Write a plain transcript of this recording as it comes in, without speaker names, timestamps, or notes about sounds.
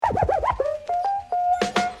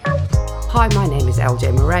Hi, my name is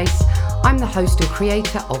Eljai Morais. I'm the host and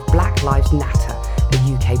creator of Black Lives Natter, a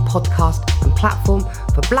UK podcast and platform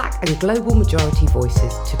for black and global majority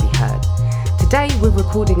voices to be heard. Today we're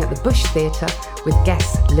recording at the Bush Theatre with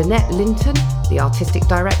guests Lynette Linton, the artistic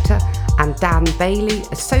director, and Dan Bailey,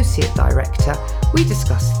 associate director. We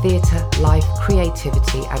discuss theatre, life,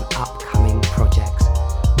 creativity and upcoming projects.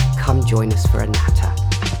 Come join us for a natter.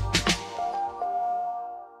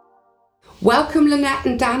 Welcome Lynette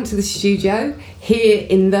and Dan to the studio here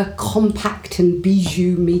in the compact and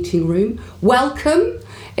bijou meeting room. Welcome.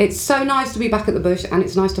 It's so nice to be back at the Bush, and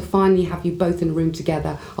it's nice to finally have you both in a room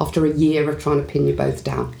together after a year of trying to pin you both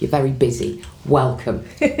down. You're very busy. Welcome.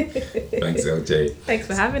 Thanks, LJ. Thanks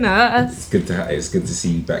for having us. It's good to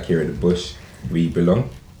see you back here at the Bush where you belong.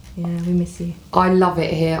 Yeah, we miss you. I love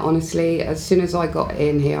it here, honestly. As soon as I got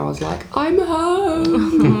in here, I was like, I'm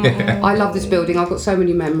home. I love this building. I've got so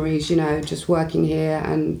many memories, you know, just working here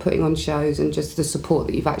and putting on shows, and just the support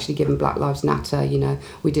that you've actually given Black Lives Natter. You know,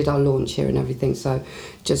 we did our launch here and everything. So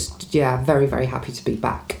just, yeah, very, very happy to be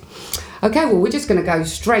back. Okay, well, we're just going to go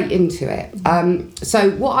straight into it.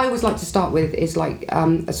 So what I always like to start with is like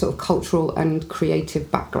a sort of cultural and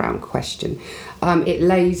creative background question. It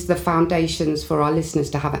lays the foundations for our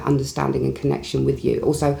listeners to have an understanding and connection with you. It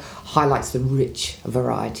also highlights the rich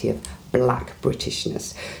variety of black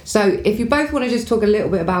Britishness. So if you both want to just talk a little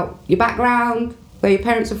bit about your background, where your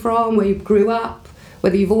parents are from, where you grew up,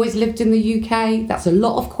 whether you've always lived in the UK, that's a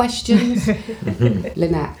lot of questions.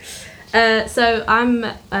 Lynette. So I'm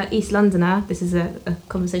an East Londoner. This is a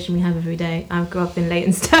conversation we have every day. I grew up in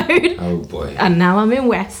Leytonstone. Oh boy. And now I'm in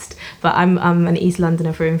West, but I'm an East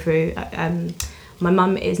Londoner through and through. My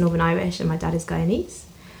mum is Northern Irish and my dad is Guyanese.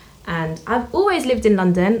 And I've always lived in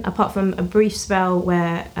London, apart from a brief spell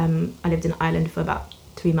where I lived in Ireland for about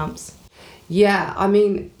 3 months. Yeah, I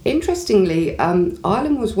mean, interestingly,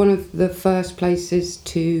 Ireland was one of the first places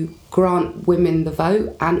to grant women the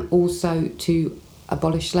vote and also to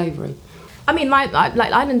abolish slavery. I mean,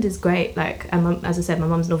 Ireland is great. Like, as I said, my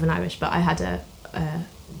mum's Northern Irish, but I had I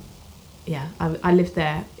lived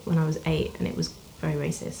there when I was 8, and it was very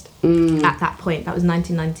racist at that point. That was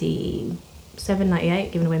 1997,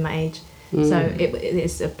 98, giving away my age. So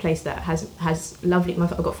it's a place that has lovely.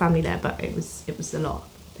 I've got family there, but it was a lot,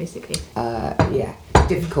 basically. Yeah,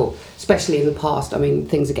 difficult, especially in the past. I mean,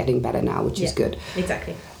 things are getting better now, which is good.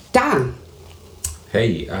 Exactly. Dan.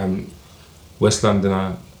 Hey, West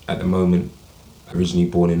Londoner at the moment, originally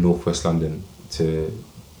born in Northwest London to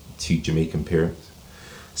Jamaican parents.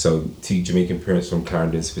 So 2 Jamaican parents from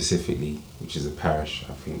Clarendon specifically, which is a parish,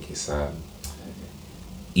 I think it's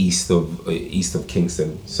east of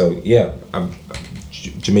Kingston. So yeah,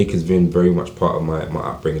 Jamaica's been very much part of my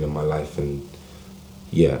upbringing and my life, and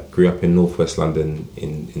yeah, grew up in Northwest London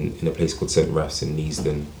in a place called St. Raph's in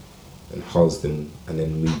Neasden and Harlesden, and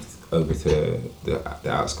then moved over to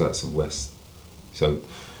the outskirts of West. So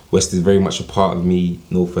West is very much a part of me,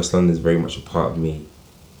 Northwest London is very much a part of me,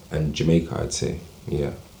 and Jamaica, I'd say,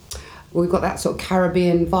 yeah. We've got that sort of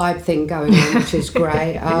Caribbean vibe thing going on, which is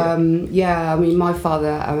great. I mean, my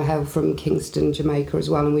father hailed from Kingston, Jamaica as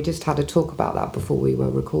well, and we just had a talk about that before we were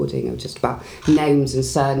recording, of just about names and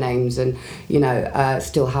surnames, and, you know,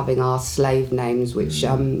 still having our slave names, which,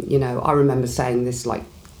 you know, I remember saying this like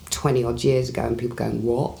 20 odd years ago, and people going,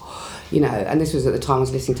 what? You know, and this was at the time I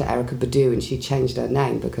was listening to Erykah Badu, and she changed her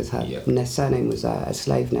name because her surname was a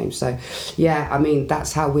slave name. So, yeah, I mean,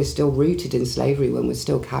 that's how we're still rooted in slavery, when we're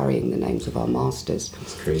still carrying the names of our masters.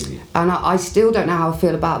 It's crazy. And I still don't know how I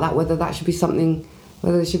feel about that, whether that should be something,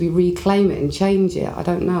 whether they should be reclaim it and change it. I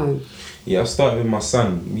don't know. Yeah, I started with my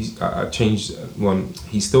son. I changed one.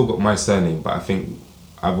 He's still got my surname, but I think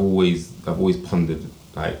I've always pondered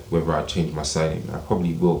like whether I change my surname. I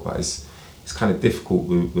probably will, but it's kind of difficult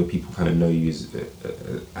where people kind of know you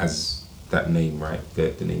as that name, right?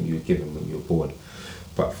 The name you were given when you were born.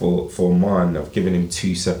 But for Oman, I've given him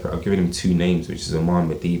 2 names, which is Oman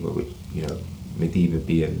Madiba, which, you know, Madiba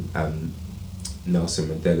being Nelson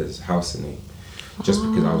Mandela's house name. Just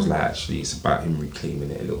because I was like, actually, it's about him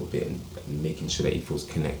reclaiming it a little bit and making sure that he feels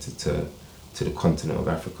connected to the continent of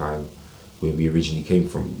Africa and where we originally came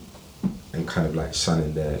from, and kind of like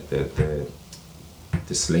shunning the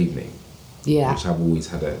slave name. Yeah. Which I've always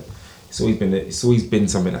had it's always been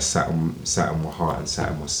something that sat on my heart and sat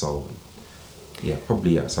in my soul. And yeah,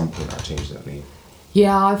 probably at some point I'll change that name.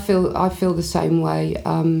 Yeah, I feel the same way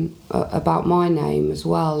about my name as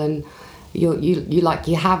well, and you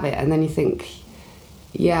have it, and then you think,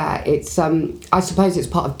 yeah, it's I suppose it's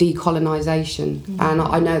part of decolonisation, and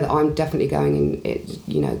I know that I'm definitely going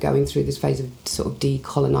through this phase of sort of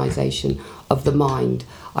decolonisation of the mind.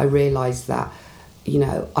 I realise that you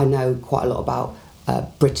know, I know quite a lot about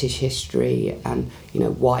British history and, you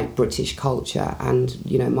know, white British culture, and,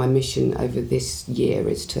 you know, my mission over this year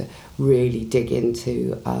is to really dig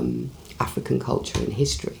into African culture and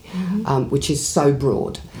history, which is so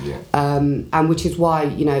broad, and which is why,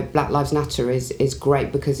 you know, Black Lives Natter is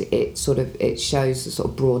great, because it shows the sort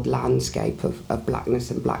of broad landscape of blackness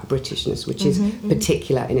and black Britishness, which is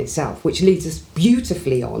particular in itself, which leads us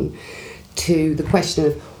beautifully on to the question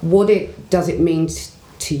of does it mean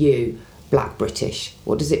to you, Black British?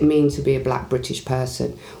 What does it mean to be a Black British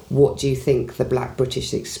person? What do you think the Black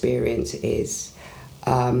British experience is?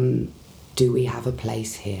 Do we have a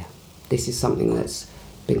place here? This is something that's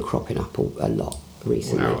been cropping up a lot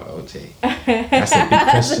recently. Wow, OJ. That's a big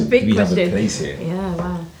question. Do we have a place here? Yeah,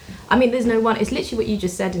 wow. I mean, there's no one. It's literally what you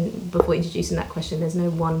just said before introducing that question. There's no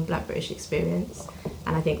one Black British experience,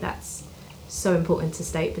 and I think that's so important to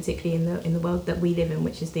state, particularly in the world that we live in,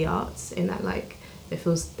 which is the arts. In that, like, it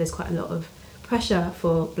feels there's quite a lot of pressure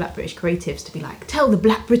for Black British creatives to be like, tell the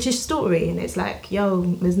Black British story, and it's like, yo,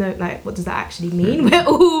 there's no, like, what does that actually mean? We're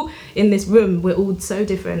all in this room, we're all so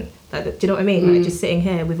different. Like, do you know what I mean? Like, just sitting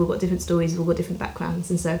here, we've all got different stories, we've all got different backgrounds,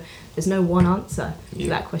 and so there's no one answer to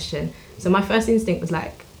that question. So my first instinct was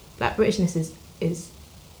like, Black Britishness is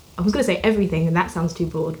I was going to say everything, and that sounds too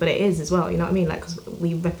broad, but it is as well, you know what I mean? Like, 'cause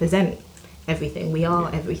we represent everything, we are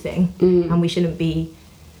everything, and we shouldn't be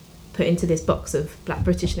put into this box of Black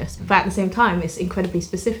Britishness. But at the same time, it's incredibly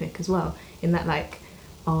specific as well, in that, like,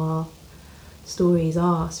 our stories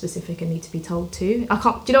are specific and need to be told too.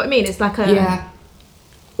 Do you know what I mean? It's like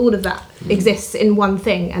all of that exists in one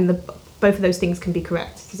thing, and both of those things can be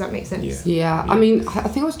correct. Does that make sense? Yeah. I mean, I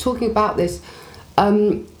think I was talking about this.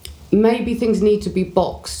 Maybe things need to be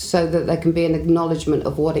boxed so that there can be an acknowledgement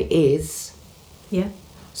of what it is. Yeah.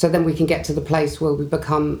 So then we can get to the place where we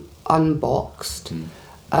become unboxed.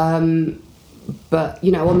 But,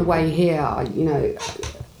 you know, on the way here, you know,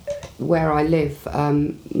 where I live,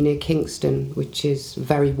 near Kingston, which is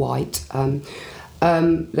very white,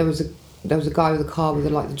 there was a guy with a car with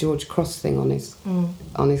the George Cross thing on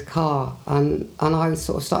his car, and I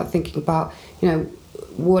sort of started thinking about, you know,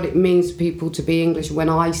 what it means for people to be English. When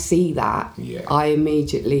I see that, I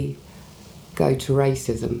immediately go to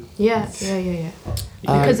racism. Yeah.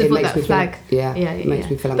 Because of what that flag. It makes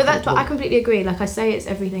me feel uncomfortable. But I completely agree. Like, I say it's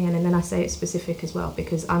everything, and then I say it's specific as well,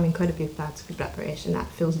 because I'm incredibly proud to be Black British, and that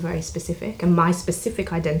feels very specific. And my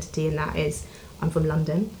specific identity in that is I'm from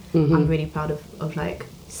London. I'm really proud of like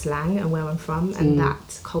slang and where I'm from and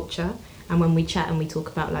that culture. And when we chat and we talk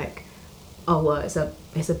about, like, oh, well, it's a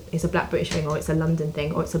Black British thing, or it's a London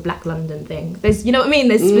thing, or it's a Black London thing. There's, you know what I mean?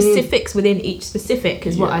 There's specifics within each specific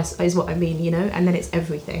is what I mean, you know. And then it's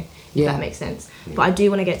everything. If that makes sense. But I do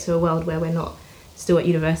want to get to a world where we're not still at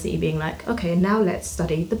university being like, okay, now let's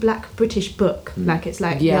study the Black British book. Like, it's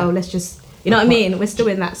like, yo, let's just, you know what I mean? We're still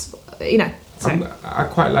in that, you know. So. I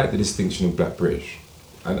quite like the distinction of Black British.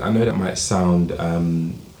 I know that might sound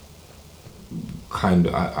kind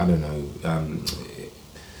of, I don't know,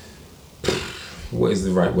 what is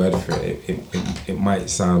the right word for it? It might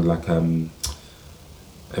sound like a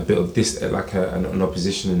bit of this, like an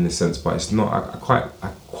opposition in a sense, but it's not. I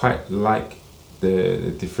quite like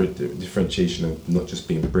the differentiation of not just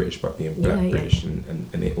being British but being Black British,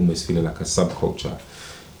 and it almost feeling like a subculture.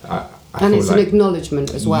 And it's like, an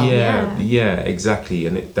acknowledgement as well. Yeah, exactly,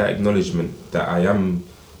 and that acknowledgement that I am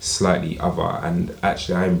slightly other, and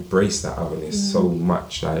actually I embrace that otherness so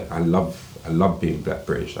much. I love being Black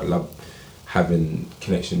British. I love having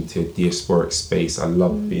connection to a diasporic space. I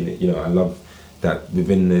love being, you know, I love that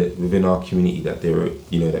within our community that there are,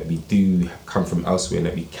 you know, that we do come from elsewhere and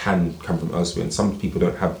that we can come from elsewhere. And some people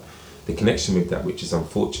don't have the connection with that, which is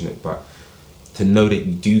unfortunate. But to know that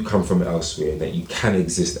you do come from elsewhere and that you can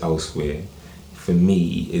exist elsewhere, for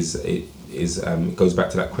me it goes back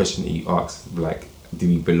to that question that you asked, like, do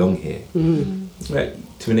we belong here? Like,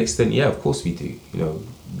 to an extent, yeah, of course we do. You know,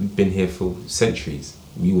 we've been here for centuries.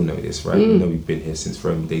 We all know this, right? We know we've been here since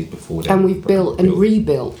Roman days before that. And we've built and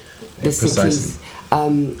rebuilt the cities,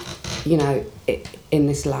 you know, in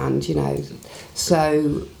this land, you know.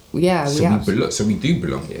 So yeah, so we do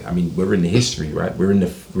belong here. I mean, we're in the history, right? We're in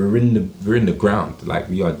the ground. Like,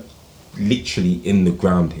 we are literally in the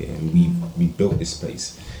ground here, and we built this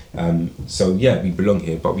place. So yeah, we belong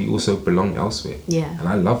here, but we also belong elsewhere. Yeah. And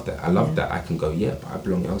I love that. I love that I can go, yeah, but I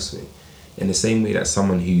belong elsewhere. In the same way that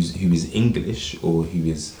someone who is English, or who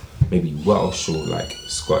is maybe Welsh, or like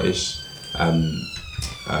Scottish,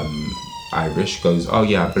 Irish, goes, oh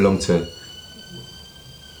yeah, I belong to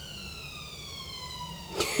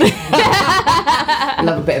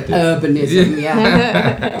Love a bit of urbanism,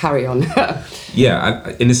 yeah. Carry on. Yeah,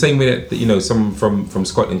 in the same way that, you know, someone from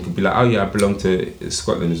Scotland could be like, oh yeah, I belong to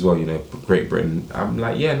Scotland as well, you know, Great Britain. I'm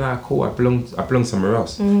like, yeah, nah, cool, I belong somewhere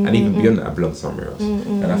else. And even beyond that, I belong somewhere else.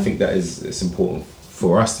 And I think it's important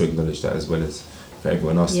for us to acknowledge that, as well as for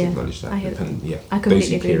everyone else to acknowledge that. I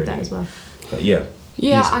completely agree with that as well. But yeah.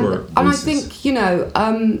 Yeah, and I think, you know,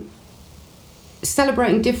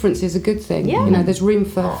 celebrating difference is a good thing. Yeah. You know, there's room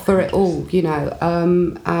for it all, you know.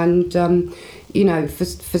 You know,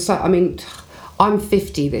 I mean, I'm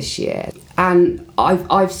 50 this year, and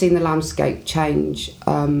I've seen the landscape change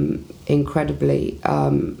incredibly,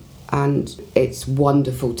 and it's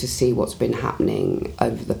wonderful to see what's been happening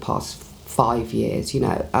over the past 5 years, you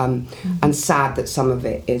know, and sad that some of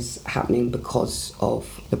it is happening because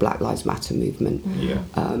of the Black Lives Matter movement.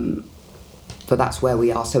 But that's where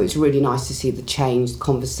we are. So it's really nice to see the change, the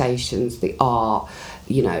conversations, the art,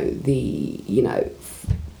 you know,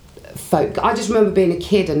 folk. I just remember being a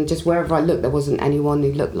kid, and just wherever I looked, there wasn't anyone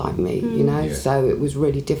who looked like me, you know. So it was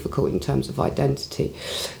really difficult in terms of identity.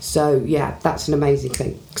 So yeah, that's an amazing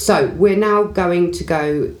thing. So we're now going to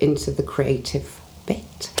go into the creative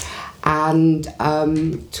bit and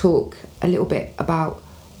talk a little bit about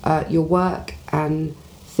your work and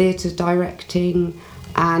theatre directing.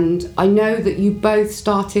 And I know that you both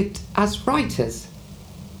started as writers.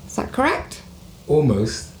 Is that correct?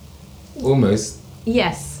 Almost.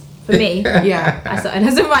 Yes, for me. Yeah. I started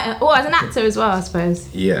as a writer, or as an actor as well, I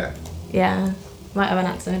suppose. Yeah. Yeah, writer and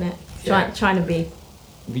actor, innit? Trying to be.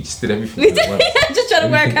 We just did everything. Just trying to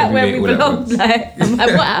work out where we belong. Like, I'm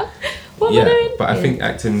like, what am I doing? But I think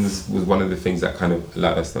acting was one of the things that kind of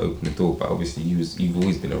allowed us to open the door. But obviously, you've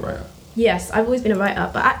always been a writer. Yes, I've always been a writer,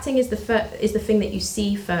 but acting is the thing that you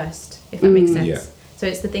see first, if that makes sense. Yeah. So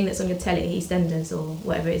it's the thing that's on your telly, EastEnders or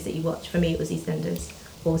whatever it is that you watch. For me, it was EastEnders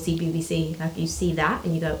or CBBC. Like, you see that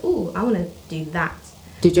and you go, "Ooh, I want to do that."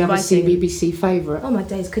 Did you have a CBBC favourite? Oh my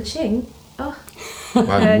days, Ka-Ching. Oh,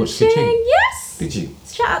 Wow, you watched Ka-Ching? Yes. Did you?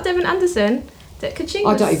 Shout out Devin Anderson. Ka-Ching.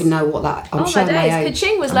 I don't even know what that. I'm showing my age.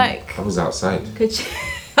 Ka-Ching was like. I was outside. Ka-Ching.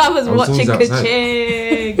 I was watching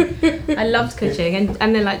Ka-Ching. I loved Ka-Ching,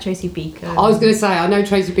 and then like Tracy Beaker. I was going to say, I know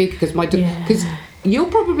Tracy Beaker because because you're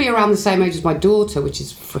probably around the same age as my daughter, which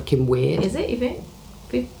is freaking weird. Is it, you think?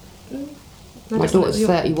 My daughter's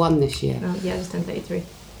 31 this year. Oh, yeah, I just turned 33.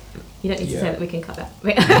 You don't need to say that, we can cut that.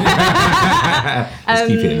 Wait.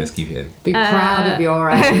 Let's keep it in. Be proud of your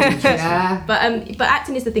age, yeah. But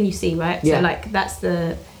acting is the thing you see, right? Yeah. So like that's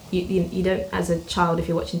the you don't, as a child, if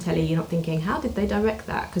you're watching telly, you're not thinking, how did they direct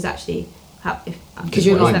that? Because actually, because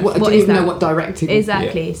you're like, I didn't even know what directing.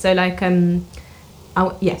 Exactly. Yeah. So like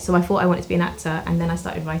so I thought I wanted to be an actor, and then I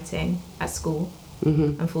started writing at school.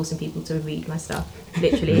 And forcing people to read my stuff,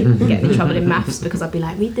 literally getting in trouble in maths because I'd be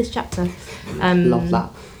like, read this chapter. Love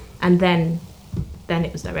that. And then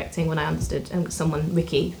it was directing when I understood, and someone,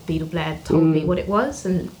 Ricky Beadle Blair, told me what it was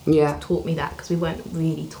and taught me that, because we weren't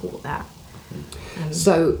really taught that.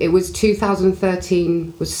 So it was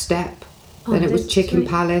 2013 was Step, then it was Chicken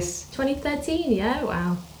Palace. 2013, yeah,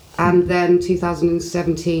 wow. And then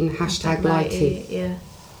 2017 #Lighty. Yeah.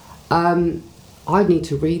 I need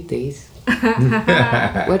to read these.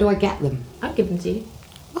 Where do I get them? I'll give them to you.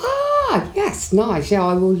 Yes, nice. Yeah,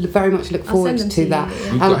 I will very much look forward to that.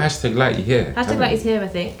 We've got #Lighty here. #Lighty's here, I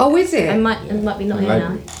think. Oh, is it? It might be not here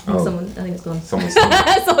now. I think it's gone. Someone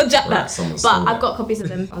jacked that. But I've got copies of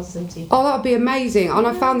them. I'll send to you. Oh, that would be amazing. And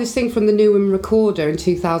I found this thing from the Newham Recorder in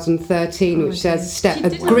 2013, which says Step, a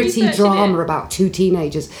gritty drama about two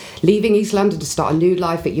teenagers leaving East London to start a new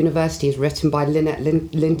life at university, is written by Lynette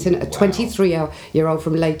Linton, a 23-year-old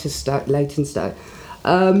from Leytonstone.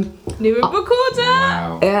 Newham Recorder.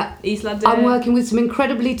 Wow. Yeah, East London. I'm working with some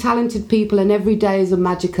incredibly talented people, and every day is a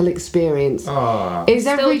magical experience. Is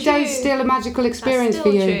every day still a magical experience for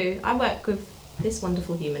you? True. I work with this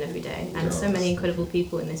wonderful human every day, and so many incredible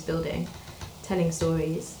people in this building, telling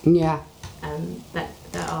stories. Yeah. That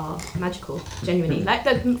are magical, genuinely. Like,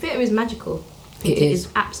 the theatre is magical. It is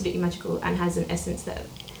absolutely magical, and has an essence that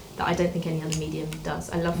I don't think any other medium does.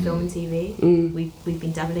 I love film and TV. We've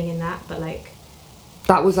been dabbling in that, but like.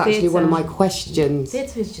 That was actually one of my questions.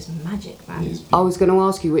 Theatre is just magic, man. I was going to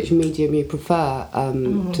ask you which medium you prefer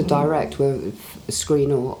to direct, whether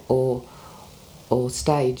screen or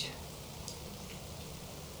stage.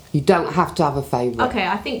 You don't have to have a favourite. Okay,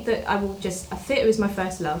 I think that I will just... Theatre is my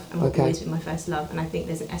first love, and will always be my first love, and I think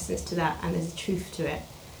there's an essence to that, and there's a truth to it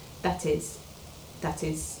that is...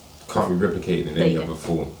 Can't be replicated in any other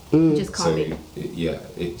form. Just can't be.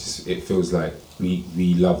 It feels like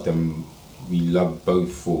we love them. We love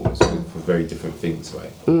both forms for very different things,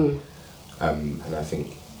 right? And I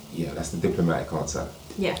think yeah, that's the diplomatic answer.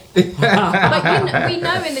 Yeah. But we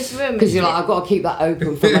know in this room... Because you're like, I've got to keep that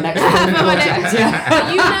open for my next project. Yeah.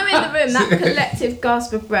 But you know in the room, that collective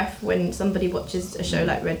gasp of breath when somebody watches a show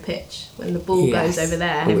like Red Pitch, when the ball goes over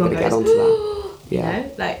there, we're everyone going to get goes, onto that. Yeah. You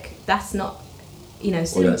know, like, that's not, you know...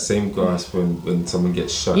 Or that same gasp when someone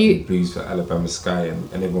gets shot in Blues for Alabama Sky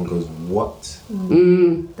and everyone goes, what?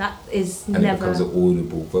 That is and never... it becomes an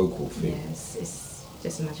audible vocal thing. Yeah, it's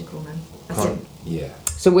just magical, man. That's it. Yeah.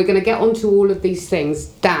 So we're going to get onto all of these things.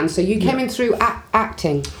 Dan, so you came in through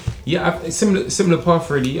acting. Yeah, similar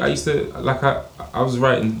path really. I used to, like, I was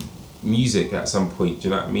writing music at some point, do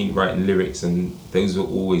you know what I mean? Writing lyrics, and those were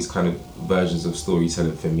always kind of versions of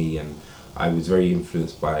storytelling for me, and I was very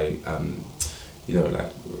influenced by, you know,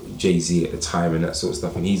 like Jay-Z at the time and that sort of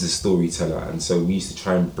stuff, and he's a storyteller, and so we used to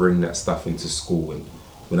try and bring that stuff into school. And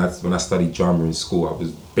when I studied drama in school, I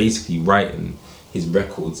was basically writing his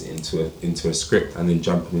records into a script and then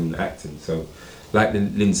jumping in and acting. So like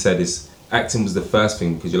Lynn said, acting was the first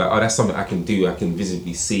thing, because you're like, oh, that's something I can do. I can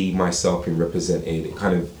visibly see myself being represented. It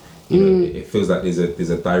kind of, you know, it feels like there's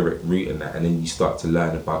a direct route in that, and then you start to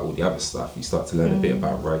learn about all the other stuff. You start to learn a bit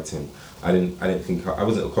about writing. I didn't think I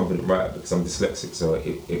wasn't a confident writer because I'm dyslexic. So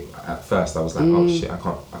at first I was like, oh shit, I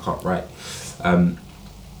can't write.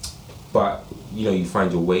 But you know, you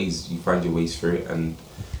find your ways through it, and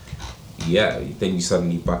yeah, then you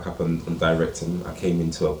suddenly back up on directing. I came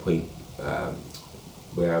into a point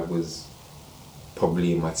where I was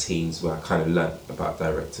probably in my teens where I kind of learnt about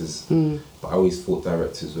directors, but I always thought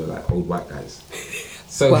directors were like old white guys.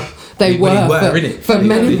 So well, they were for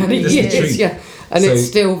many years, yeah. And so, it's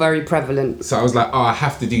still very prevalent. So I was like, oh, I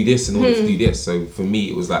have to do this in order to do this. So for me,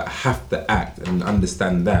 it was like, I have to act and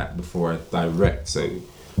understand that before I direct. So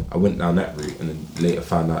I went down that route, and then later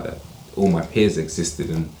found out that all my peers existed,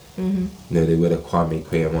 and you know, they were the Kwame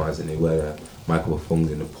Kweyamars, and they were the Michael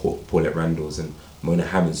Buffons and the Paulette Randalls and Mona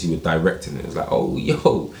Hammonds who were directing. It was like, oh,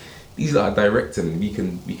 yo, these are directing, and we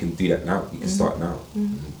can do that now. We can start now.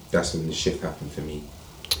 That's when the shift happened for me.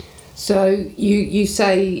 So you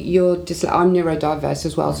say you're I'm neurodiverse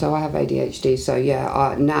as well, so I have ADHD. So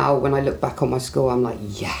yeah, now when I look back on my school, I'm like,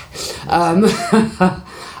 yeah.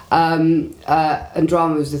 And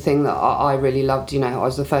drama was the thing that I really loved. You know, I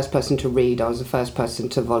was the first person to read. I was the first person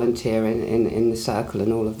to volunteer in the circle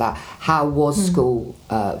and all of that. How was school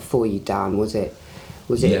for you, Dan? Was it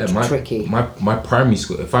tricky? My primary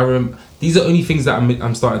school, if I remember, these are only things that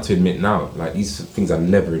I'm starting to admit now. Like, these are things I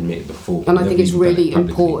never admitted before. And I think it's really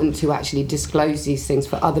important to actually disclose these things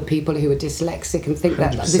for other people who are dyslexic and think 100%.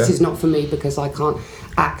 That this is not for me because I can't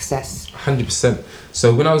access. 100%.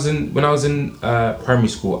 So when I was in primary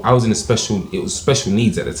school, I was in it was special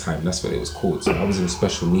needs at the time. That's what it was called. So I was in a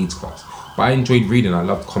special needs class. But I enjoyed reading. I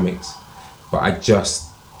loved comics, but I just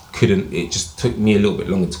couldn't. It just took me a little bit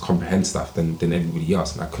longer to comprehend stuff than everybody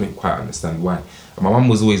else, and I couldn't quite understand why. And my mum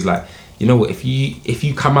was always like, you know what, if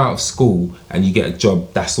you come out of school and you get a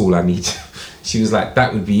job, that's all I need. She was like,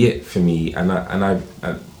 that would be it for me. And I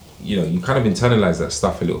you know, you kind of internalize that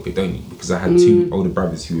stuff a little bit, don't you? Because I had two older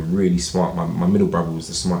brothers who were really smart. My middle brother was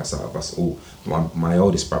the smartest out of us all. My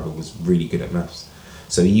oldest brother was really good at maths,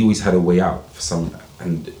 so he always had a way out for some.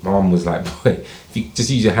 And my mum was like, boy, if you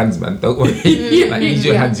just use your hands, man, don't worry. Like, use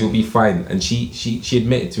your hands, you'll be fine. And she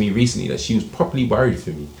admitted to me recently that she was properly worried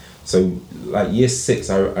for me. So like year 6,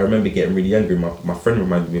 I remember getting really angry. My friend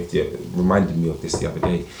reminded me of this the other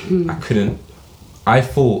day.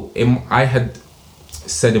 I had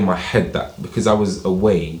said in my head that because I was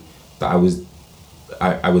away that I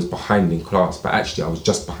was behind in class, but actually I was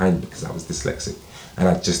just behind because I was dyslexic and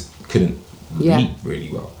I just couldn't read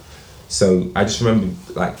really well. So I just remember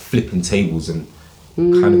like flipping tables and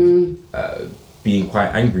kind of being quite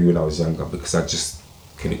angry when I was younger because I just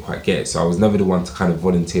couldn't quite get it. So I was never the one to kind of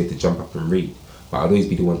volunteer to jump up and read, but I'd always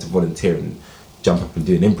be the one to volunteer and jump up and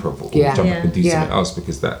do an improv or jump up and do something else,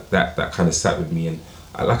 because that kind of sat with me. And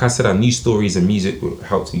like I said, I knew stories and music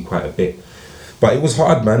helped me quite a bit. But it was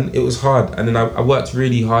hard, man. It was hard. And then I worked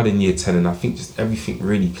really hard in year 10, and I think just everything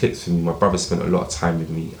really clicked for me. My brother spent a lot of time with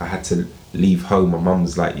me. I had to leave home. My mum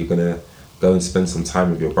was like, you're going to go and spend some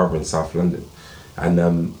time with your brother in South London. And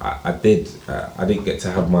I did. I didn't get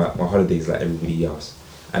to have my holidays like everybody else.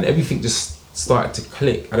 And everything just started to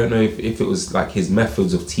click. I don't know if it was like his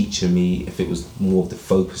methods of teaching me, if it was more of the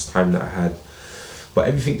focused time that I had. But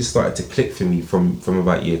everything just started to click for me from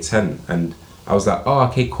about year 10. And I was like, oh,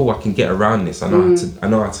 okay, cool, I can get around this. I know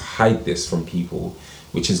how to hide this from people,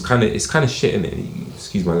 which is kind of shit, in it.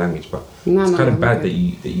 Excuse my language, but it's kind of bad that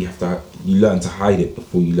you learn to hide it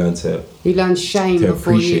before you learn to. You learn shame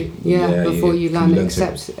before you learn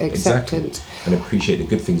acceptance and appreciate the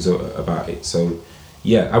good things about it. So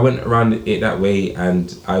I went around it that way,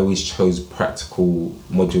 and I always chose practical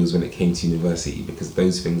modules when it came to university, because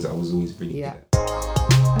those things I was always really good at.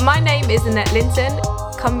 My name is Lynette Linton.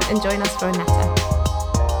 Come and join us for a natter.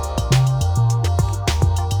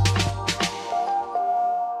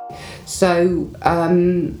 So,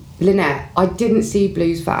 Lynette, I didn't see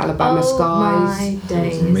Blues for Alabama Skies. Oh my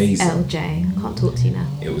days, amazing. Eljai. I can't talk to you now.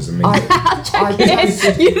 It was amazing.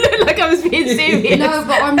 You look like I was being serious. No,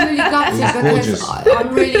 but I'm really gutted because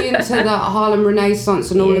I'm really into the Harlem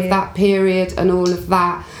Renaissance and all of that period and all of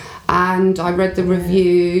that. And I read the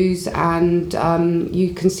reviews, and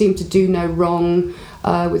you can seem to do no wrong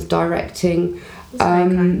with directing.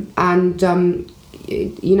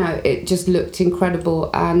 You know, it just looked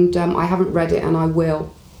incredible, and I haven't read it, and I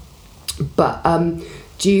will. But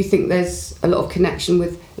do you think there's a lot of connection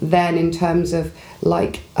with then in terms of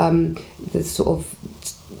like the sort of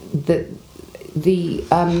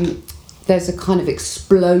there's a kind of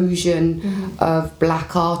explosion of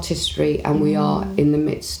black artistry, and we are in the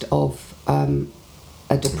midst of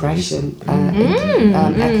a depression,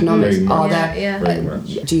 economics. Very Are much. there? Very much.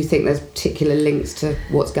 Do you think there's particular links to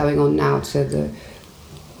what's going on now to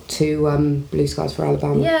Blue Skies for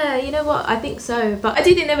Alabama? Yeah, you know what? I think so, but I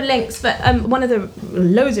do think there were links. But one of the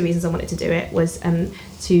loads of reasons I wanted to do it was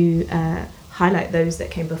to highlight those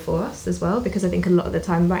that came before us as well, because I think a lot of the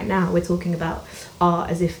time right now we're talking about art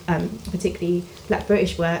as if particularly Black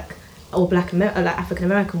British work or like African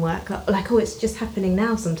American work, like it's just happening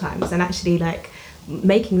now sometimes, and actually like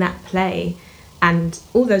making that play. And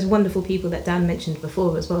all those wonderful people that Dan mentioned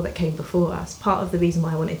before as well that came before us, part of the reason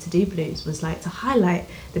why I wanted to do Blues was like to highlight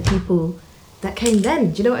the people that came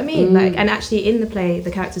then. Do you know what I mean? Like, and actually in the play, the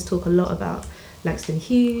characters talk a lot about Langston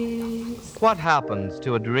Hughes. What happens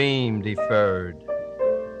to a dream deferred?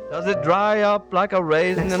 Does it dry up like a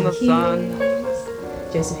raisin in the sun?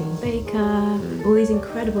 Josephine Baker, all these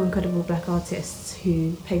incredible black artists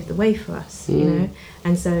who paved the way for us, you know?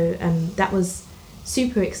 And so that was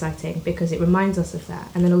super exciting because it reminds us of that,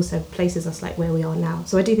 and then also places us like where we are now.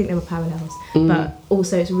 So I do think there were parallels, but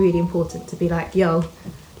also it's really important to be like, yo,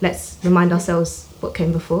 let's remind ourselves what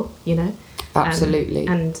came before, you know? Absolutely.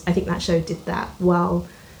 And I think that show did that while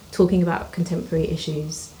talking about contemporary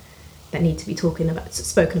issues that need to be spoken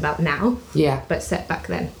about now, but set back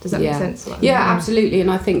then. Does that make sense? Absolutely.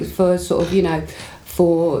 And I think for sort of, you know,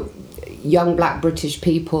 for young black British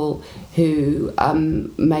people who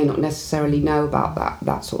may not necessarily know about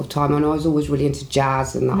that sort of time. And I was always really into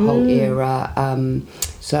jazz and that whole era.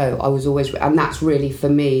 So I was always, and that's really for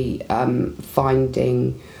me,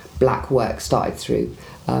 finding black work started through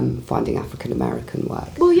finding African American work.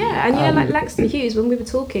 Well, yeah, and you know, like Langston Hughes, when we were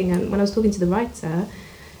talking, and when I was talking to the writer,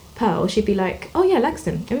 Pearl, she'd be like, oh yeah,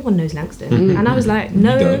 Langston, everyone knows Langston. And I was like,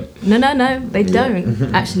 no, they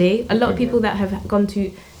don't, actually. A lot of people that have gone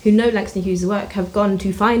to, who know Langston Hughes' work, have gone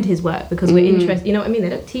to find his work because we're interested, you know what I mean? They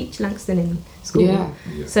don't teach Langston in school.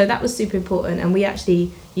 So that was super important, and we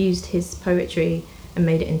actually used his poetry and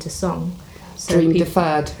made it into song. So Dream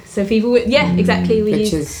deferred. So people would, exactly.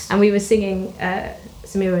 And we were singing,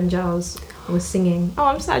 Samira and Giles was singing. Oh,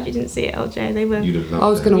 I'm sad you didn't see it, Eljai. They were. I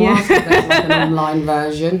was going to ask if there's like an online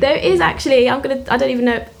version. There is actually. I don't even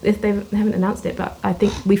know if they haven't announced it, but I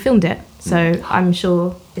think we filmed it, so I'm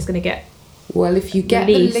sure it's going to get. Well, if you get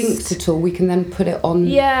released. the links at all, we can then put it on.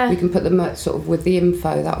 Yeah. We can put them sort of with the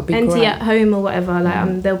info. That would be NT great. at home or whatever.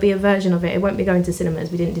 Like there'll be a version of it. It won't be going to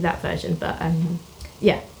cinemas. We didn't do that version, but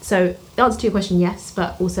yeah. So the answer to your question, yes,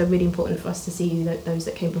 but also really important for us to see those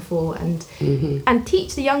that came before and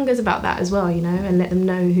teach the youngers about that as well, you know, and let them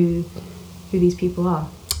know who these people are.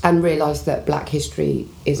 And realise that Black History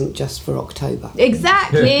isn't just for October. We'll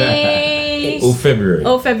Or February.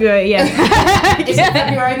 Or February, yeah. Is it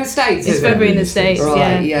February in the States? It's February in the States,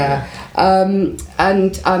 right, yeah. And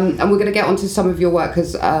we're going to get onto some of your work,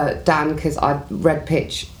 because Dan, because I read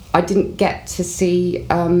Pitch. I didn't get to see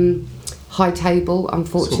High Table,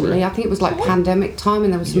 unfortunately. I think it was like pandemic time,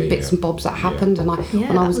 and there were some bits and bobs that happened, and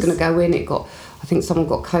when I was going to go in, I think someone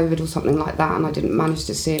got COVID or something like that, and I didn't manage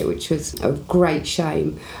to see it, which was a great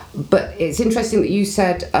shame. But it's interesting that you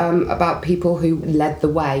said about people who led the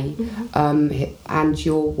way, and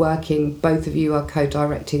you're working, both of you are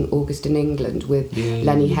co-directing August in England with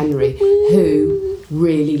Lenny Henry, who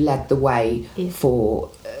really led the way for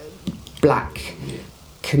black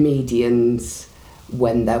comedians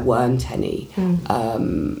when there weren't any.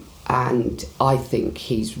 And I think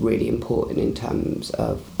he's really important in terms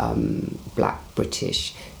of black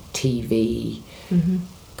British TV,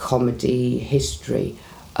 comedy, history.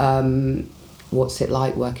 What's it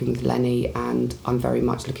like working with Lenny? And I'm very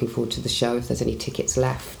much looking forward to the show, if there's any tickets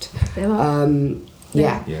left. There are.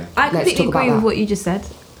 Yeah. I Let's completely talk about agree with that. what you just said.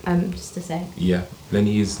 Just to say. Yeah,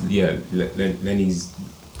 Lenny's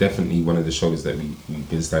definitely one of the shows that we've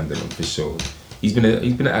been standing on for sure. He's been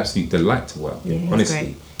an absolute delight to work with. Yeah, honestly,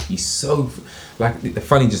 great. he's so like the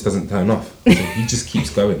funny just doesn't turn off. So he just keeps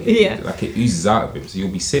going. Yeah. Like it oozes out of him. So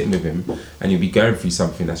you'll be sitting with him and you'll be going through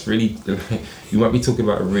something that's really you might be talking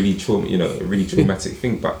about a really traumatic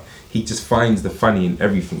thing, but he just finds the funny in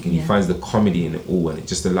everything, and he finds the comedy in it all, and it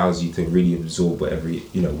just allows you to really absorb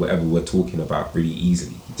whatever we're talking about really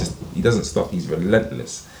easily. He doesn't stop. He's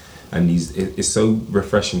relentless, and it's so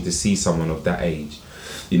refreshing to see someone of that age,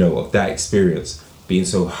 of that experience, being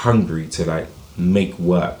so hungry to like make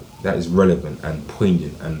work that is relevant and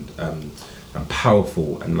poignant and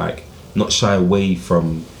powerful, and like not shy away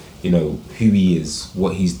from who he is,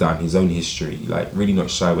 what he's done, his own history, like really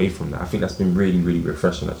not shy away from that. I think that's been really, really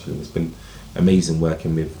refreshing actually. It's been amazing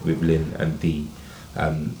working with Lynn and Dee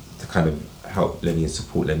to kind of help Lenny and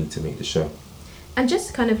support Lenny to make the show. And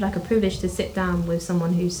just kind of like a privilege to sit down with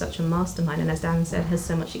someone who's such a mastermind, and as Dan said, has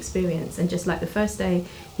so much experience. And just like the first day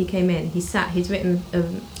he came in, he's written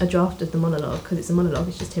a draft of the monologue, because it's a monologue,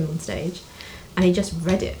 it's just him on stage, and he just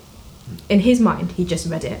read it. In his mind, he just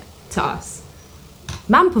read it to us.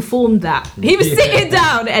 Man performed that. He was sitting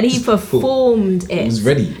down and he performed it. He was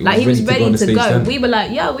ready. He was ready to go. We were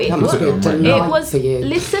like, yeah, it was. For you.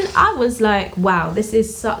 Listen, I was like, wow, this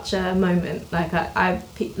is such a moment. Like I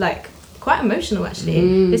quite emotional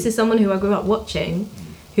actually. This is someone who I grew up watching,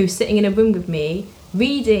 who's sitting in a room with me,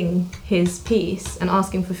 reading his piece and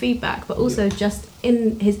asking for feedback, but also just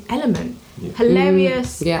in his element.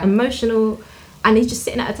 Hilarious, emotional, and he's just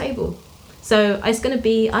sitting at a table. So it's going to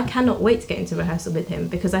be, I cannot wait to get into rehearsal with him,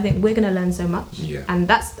 because I think we're going to learn so much. Yeah. And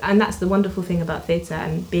that's the wonderful thing about theatre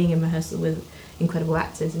and being in rehearsal with incredible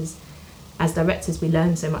actors, is as directors we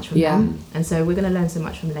learn so much from them. And so we're going to learn so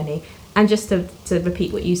much from Lenny. And just to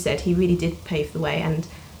repeat what you said, he really did pave the way, and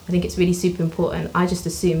I think it's really super important. I just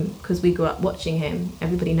assume, because we grew up watching him,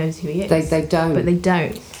 everybody knows who he is. They don't. But they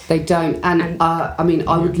don't. They don't. And I mean,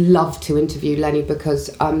 I would love to interview Lenny, because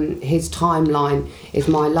his timeline is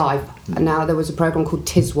my life. And now there was a programme called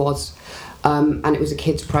Tiswas, and it was a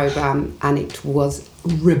kids' programme, and it was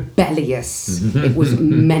rebellious. It was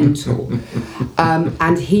mental.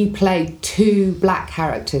 And he played two black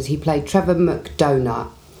characters. He played Trevor McDonough,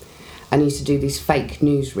 and he used to do these fake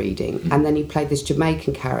news reading. And then he played this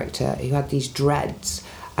Jamaican character who had these dreads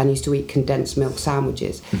and used to eat condensed milk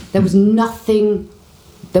sandwiches. There was nothing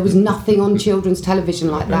on children's television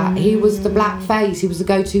like that. He was the black face. He was the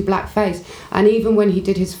go-to black face. And even when he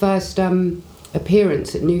did his first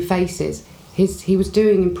appearance at New Faces, he was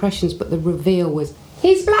doing impressions, but the reveal was,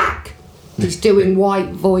 he's black. He's doing white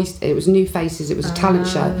voice. It was New Faces. It was a talent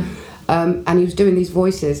show. And he was doing these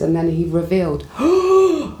voices, and then he revealed.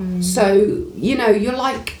 So, you're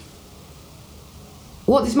like,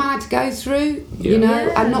 what this man had to go through,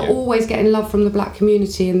 and not always getting love from the black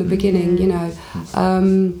community in the beginning,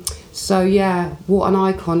 So, what an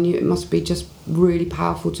icon. It must be just really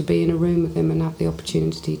powerful to be in a room with him and have the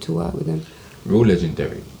opportunity to work with him. Real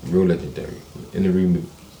legendary. In a room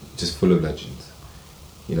just full of legends.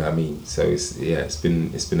 You know what I mean? So it's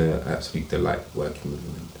been an absolute delight working with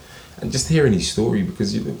him. And just hearing his story,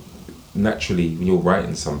 because naturally when you're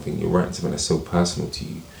writing something that's so personal to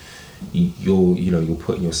you, you're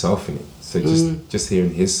putting yourself in it. So just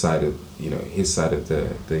hearing his side of the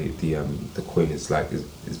coin has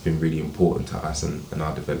been really important to us and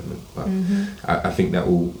our development. But I think that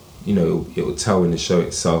will it will tell in the show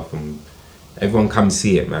itself, and everyone come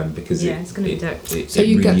see it, man, because it's gonna be dope. It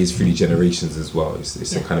really is through generations as well.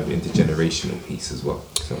 It's a kind of intergenerational piece as well.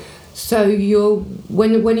 So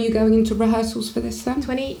when are you going into rehearsals for this then?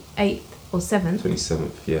 28th or 7th.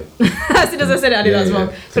 27th, yeah. As soon as I said it, I knew that was wrong.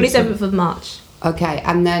 27th of March. Okay,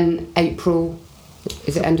 and then April,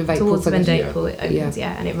 is it end of April? Towards the end of April it opens,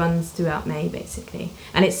 and it runs throughout May basically.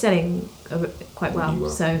 And it's selling quite well,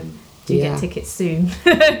 so do get tickets soon.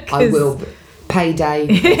 I will. Payday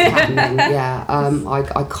is happening,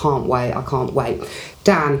 I can't wait.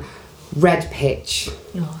 Dan, Red Pitch.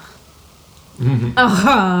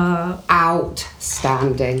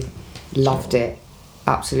 Outstanding. Loved it.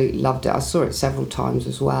 Absolutely loved it. I saw it several times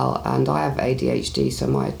as well, and I have ADHD, so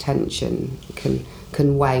my attention can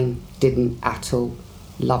wane. Didn't at all.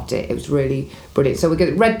 Loved it. It was really brilliant. So we're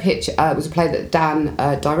going. Red Pitch was a play that Dan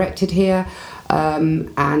directed here,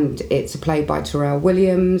 and it's a play by Terrell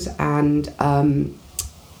Williams, and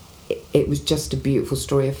it was just a beautiful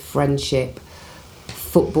story of friendship,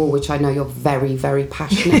 football, which I know you're very, very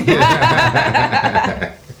passionate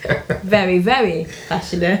about. Very, very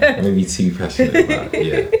passionate. Maybe too passionate, but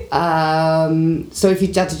yeah. So if you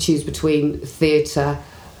had to choose between theatre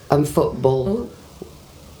and football,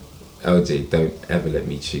 LJ, don't ever let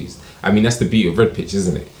me choose. I mean, that's the beauty of Red Pitch,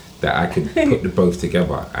 isn't it? That I could put the both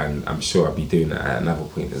together, and I'm sure I'll be doing that at another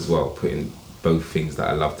point as well, putting both things that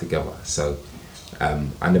I love together. So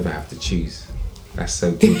I never have to choose. That's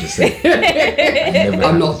so gorgeous.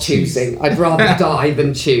 I'm not choosing. I'd rather die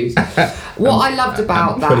than choose. What I loved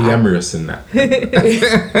about that, polyamorous in that.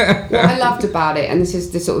 what I loved about it, and this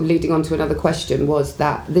is sort of leading on to another question, was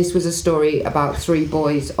that this was a story about 3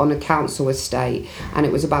 boys on a council estate, and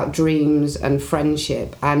it was about dreams and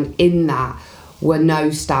friendship, and in that were no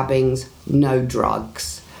stabbings, no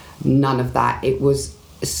drugs, none of that. It was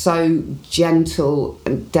so gentle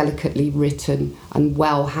and delicately written and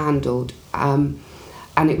well handled,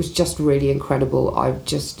 and it was just really incredible. It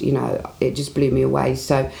just blew me away.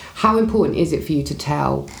 So how important is it for you to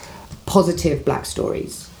tell positive black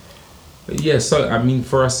stories? Yeah, so I mean,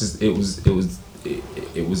 for us, it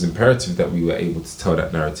was imperative that we were able to tell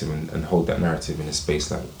that narrative and hold that narrative in a space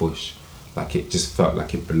like Bush. Like, it just felt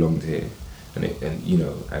like it belonged here, and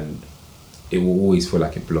it will always feel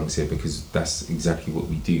like it belongs here, because that's exactly what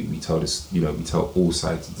we do. We tell all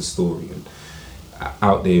sides of the story, and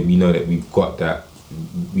out there we know that we've got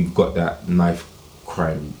that knife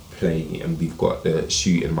crime play, and we've got the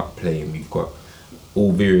shoot 'em up play, and we've got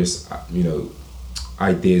all various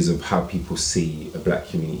ideas of how people see a black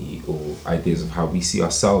community, or ideas of how we see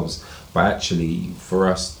ourselves. But actually, for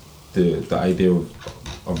us, the idea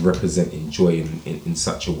of representing joy in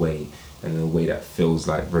such a way, and in a way that feels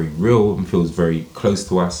like very real and feels very close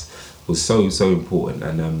to us, was so important.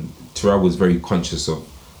 And Terrell was very conscious of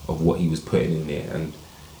what he was putting in there. And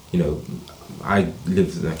I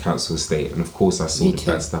lived in a council estate, and of course I saw the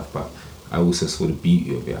bad stuff, but I also saw the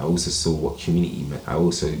beauty of it. I also saw what community meant. I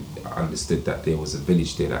also understood that there was a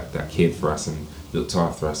village there that cared for us and looked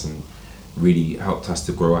after us, and really helped us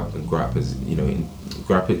to grow up as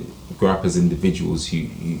grow up as individuals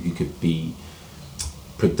who could be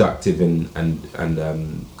productive and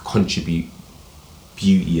contribute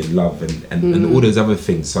beauty and love and all those other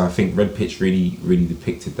things. So I think Red Pitch really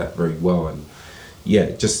depicted that very well. And yeah,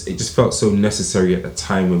 it just felt so necessary at the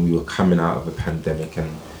time when we were coming out of a pandemic,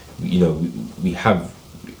 and we have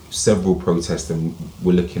several protests, and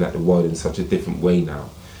we're looking at the world in such a different way now.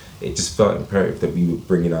 It just felt imperative that we were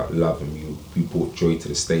bringing out love, and we brought joy to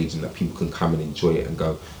the stage, and that people can come and enjoy it and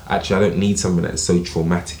go, actually, I don't need something that is so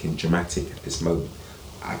traumatic and dramatic at this moment.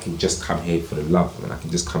 I can just come here for the love, and I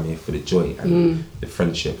can just come here for the joy and the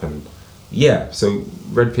friendship. And yeah, so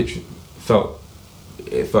Red Pitch felt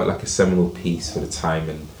like a seminal piece for the time.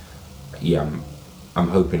 And yeah, I'm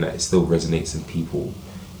hoping that it still resonates in people,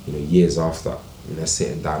 years after, when they're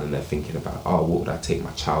sitting down and they're thinking about, what would I take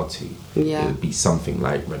my child to? Yeah. It would be something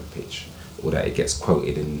like Red Pitch, or that it gets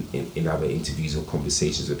quoted in other interviews or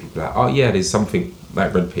conversations where people are like, there's something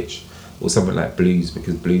like Red Pitch, or something like Blues,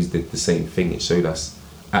 because Blues did the same thing. It showed us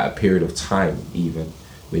at a period of time, even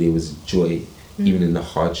where there was joy, even in the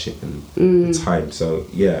hardship and the time. So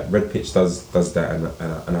yeah, Red Pitch does that,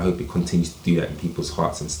 and I hope it continues to do that in people's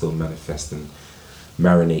hearts, and still manifest and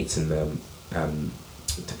marinates in them,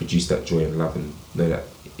 to produce that joy and love, and know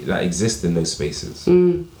that exists in those spaces.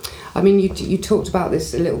 I mean, you talked about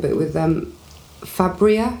this a little bit with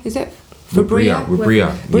Fabria, is it? Bria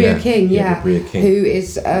King, Bria King, who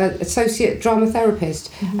is associate drama therapist,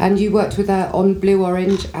 and you worked with her on Blue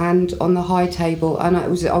Orange and on The High Table, and I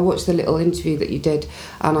watched the little interview that you did,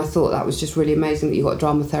 and I thought that was just really amazing that you got a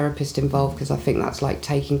drama therapist involved, because I think that's like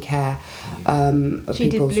taking care of she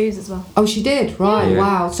people's... did Blues as well. Oh, she did, right? Yeah.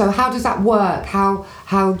 Wow. So how does that work?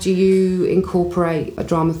 How do you incorporate a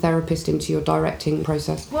drama therapist into your directing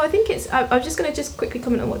process? Well, I think it's... I was just going to quickly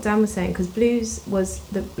comment on what Dan was saying, because Blues was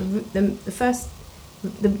the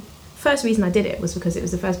first reason I did it was because it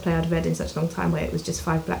was the first play I'd read in such a long time where it was just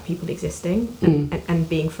 5 black people existing and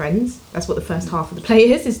being friends. That's what the first half of the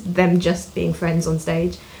play is them just being friends on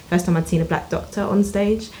stage. First time I'd seen a black doctor on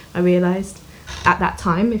stage, I realised at that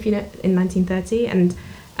time, in 1930, and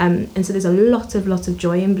so there's a lot of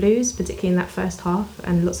joy in Blues, particularly in that first half,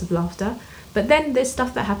 and lots of laughter. But then there's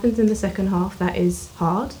stuff that happens in the second half that is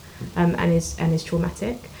hard, and is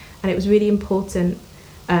traumatic, and it was really important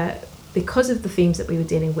because of the themes that we were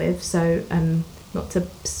dealing with. So not to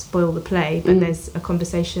spoil the play, but there's a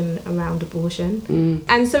conversation around abortion,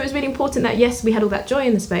 and so it was really important that yes, we had all that joy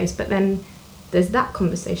in the space, but then there's that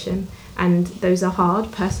conversation, and those are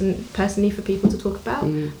hard personally for people to talk about,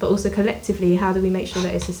 but also collectively, how do we make sure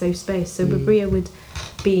that it's a safe space? So Bria would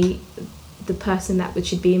be the person that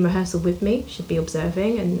should be in rehearsal with me should be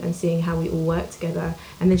observing and seeing how we all work together,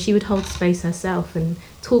 and then she would hold space herself and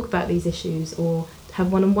talk about these issues or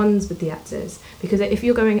have one-on-ones with the actors. Because if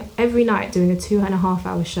you're going every night doing a 2.5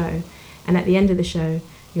 hour show, and at the end of the show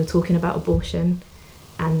you're talking about abortion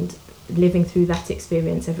and living through that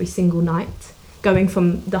experience every single night, going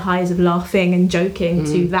from the highs of laughing and joking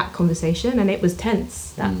to that conversation, and it was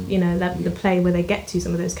tense, that you know, that the play where they get to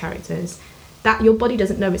some of those characters, that your body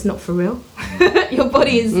doesn't know it's not for real. Your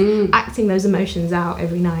body is acting those emotions out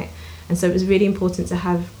every night. And so it was really important to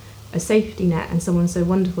have a safety net and someone so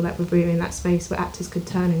wonderful like Rabria in that space where actors could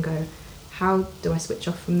turn and go, how do I switch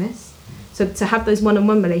off from this? So to have those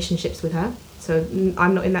one-on-one relationships with her, so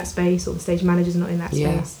I'm not in that space or the stage manager's not in that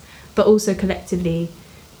space, but also collectively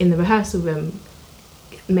in the rehearsal room,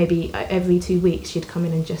 maybe every 2 weeks she'd come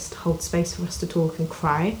in and just hold space for us to talk and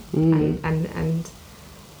cry and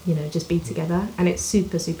you know, just be together. And it's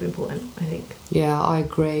super, super important, I think. Yeah, I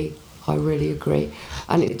agree. I really agree.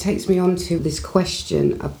 And it takes me on to this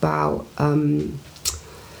question about,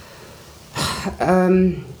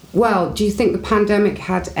 well, do you think the pandemic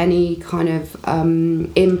had any kind of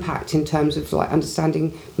impact in terms of like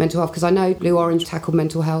understanding mental health? Because I know Blue Orange tackled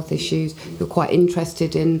mental health issues. You're quite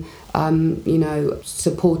interested in, you know,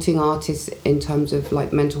 supporting artists in terms of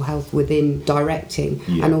like mental health within directing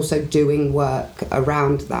and also doing work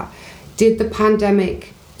around that. Did the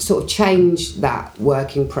pandemic sort of change that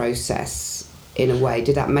working process in a way?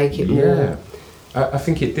 Did that make it more? I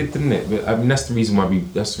think it did, didn't it? But I mean, that's the reason why we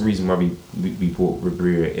brought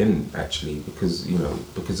Rabria in, actually, because, you know,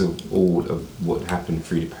 because of all of what happened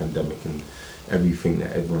through the pandemic and everything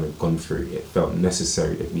that everyone had gone through, it felt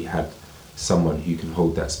necessary that we had someone who can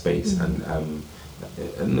hold that space and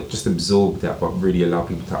not just absorb that, but really allow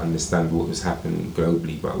people to understand what was happening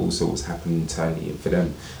globally, but also what's happening internally and for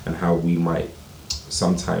them, and how we might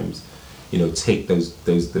sometimes, you know, take those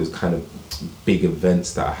kind of big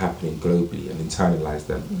events that are happening globally and internalize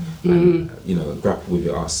them and, you know, grapple with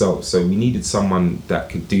it ourselves. So we needed someone that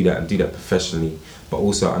could do that and do that professionally, but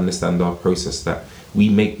also understand our process, that we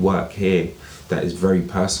make work here that is very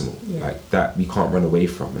personal, like that we can't run away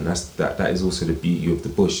from. And that is also the beauty of the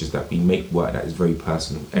Bush, is that we make work that is very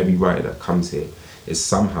personal. Every writer that comes here is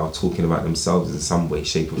somehow talking about themselves in some way,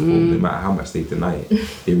 shape or form, no matter how much they deny it.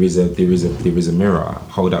 There is a mirror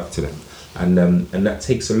hold up to them. And that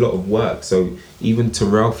takes a lot of work. So even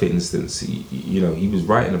Terrell, for instance, you know, he was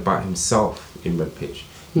writing about himself in Red Pitch.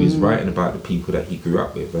 He was writing about the people that he grew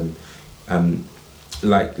up with, and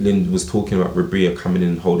like Lynn was talking about Rabria coming in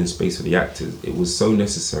and holding space for the actors. It was so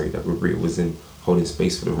necessary that Rabria was in holding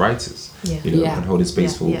space for the writers, you know, and holding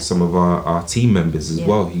space for some of our team members as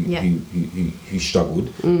well, who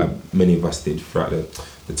struggled, many of us did throughout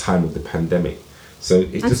the time of the pandemic. So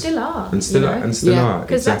it's just still are, and still are,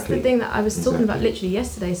 because that's the thing that I was talking about literally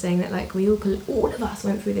yesterday, saying that like we all of us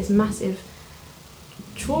went through this massive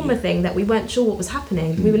trauma thing that we weren't sure what was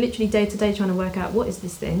happening. We were literally day to day trying to work out what is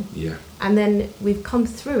this thing, and then we've come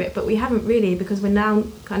through it, but we haven't really, because we're now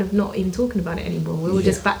kind of not even talking about it anymore. We're all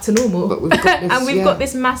just back to normal, but we've got this, and we've got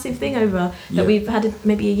this massive thing over that we've had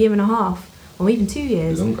maybe a year and a half or even 2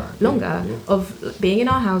 years longer of being in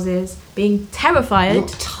our houses, being terrified,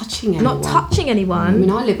 not touching anyone. I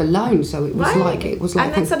mean, I live alone, so it was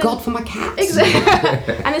like thank God for my cats.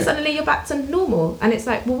 Exactly. And then suddenly you're back to normal, and it's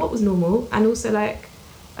like, well, what was normal? And also like,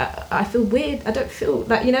 I feel weird. I don't feel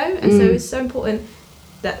that, you know. And so it's so important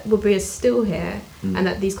that Rabria is still here and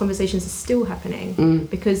that these conversations are still happening,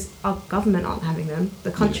 because our government aren't having them,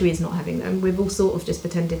 the country is not having them. We've all sort of just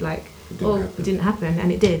pretended like, it didn't happen,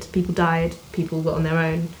 and it did. People died, people got on their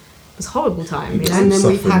own. It was a horrible time, you know. And then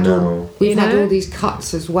we've had all these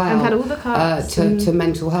cuts as well. We've had all the cuts to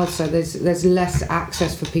mental health, so there's less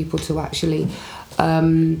access for people to actually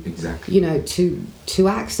you know, to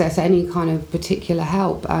access any kind of particular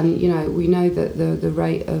help. And you know, we know that the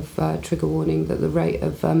rate of trigger warning, that the rate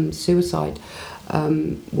of suicide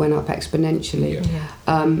went up exponentially,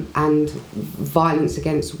 and violence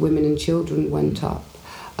against women and children went up.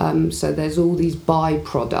 So there's all these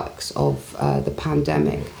byproducts of the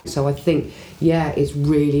pandemic. So I think, it's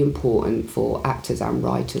really important for actors and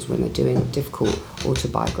writers when they're doing difficult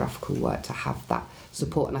autobiographical work to have that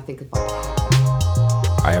support. And I think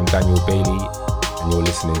I am Daniel Bailey, and you're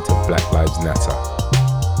listening to Black Lives Natter.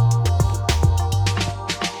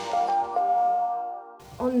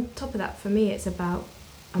 On top of that, for me, it's about,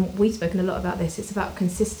 and we've spoken a lot about this, it's about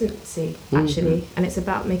consistency, actually, and it's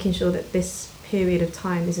about making sure that this period of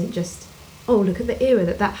time isn't just, oh, look at the era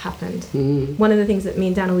that happened. One of the things that me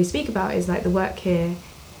and Dan always speak about is like the work here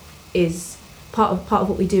is part of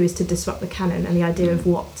what we do is to disrupt the canon and the idea of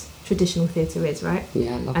what traditional theatre is, right?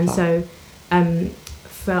 Yeah, I love and that. So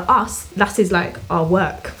for us, that is like our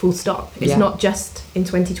work, full stop. It's not just in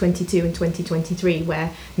 2022 and 2023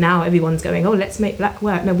 where now everyone's going, oh, let's make black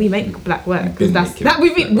work. No, we make black work. We've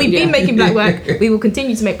been making black work. We will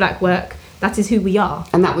continue to make black work. That is who we are.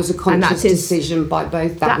 And that was a conscious decision by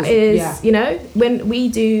both. You know, when we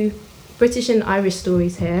do British and Irish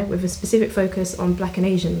stories here with a specific focus on black and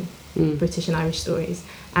Asian British and Irish stories.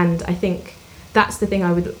 And I think that's the thing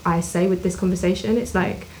I say with this conversation. It's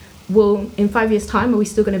like, well, in 5 years' time, are we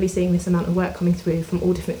still going to be seeing this amount of work coming through from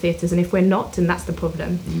all different theatres? And if we're not, then that's the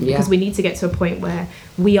problem. Because we need to get to a point where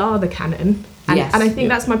we are the canon. And I think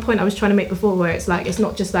that's my point I was trying to make before, where it's like, it's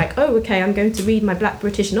not just like, oh, okay, I'm going to read my black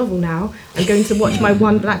British novel now. I'm going to watch my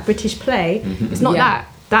one black British play. It's not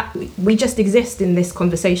that we just exist in this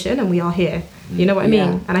conversation and we are here. You know what I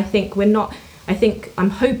mean? And I think I'm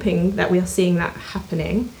hoping that we are seeing that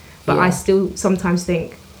happening. But I still sometimes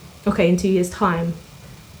think, okay, in 2 years' time,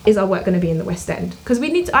 is our work going to be in the West End? Because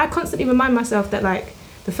I constantly remind myself that, like,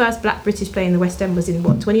 the first black British play in the West End was in,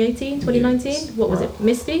 2018, 2019? Yes. What was it,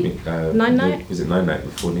 Misty? Nine Night? Was it Nine Night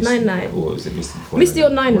before Misty? Nine Night. Or was it Misty before Misty or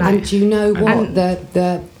Nine Night? And do you know what?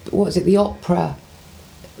 What was it, the opera?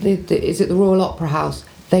 Is it the Royal Opera House?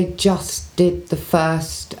 They just did the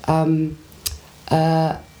first Othello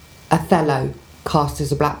cast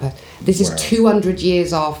as a black person. This is 200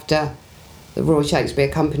 years after the Royal Shakespeare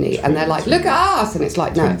Company, and they're like, look at us, and it's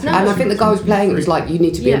like, no. And I think the guy who's playing it was like, you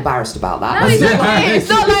need to be embarrassed about that. No, it's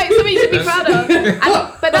not like something you should be proud of.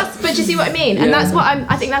 But you see what I mean? And that's what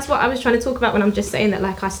I think that's what I was trying to talk about when I'm just saying that,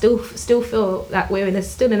 like, I still feel that we're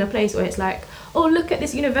still in a place where it's like, oh, look at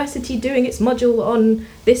this university doing its module on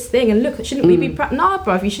this thing, and look, shouldn't we be proud? Nah,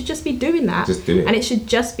 bruv, you should just be doing that. Just do it. And it should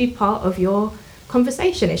just be part of your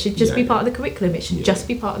conversation. It should just be part of the curriculum. It should just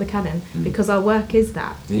be part of the canon, because our work is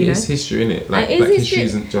that. It's history, innit? Like, history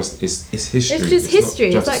isn't just it's history. It's just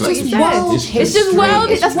history. It's like what you said. It's just world.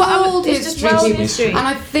 That's world history. It's just world history. And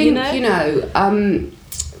I think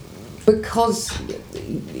because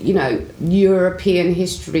European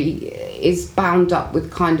history is bound up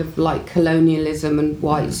with kind of like colonialism and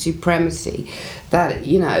white supremacy, that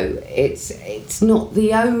it's not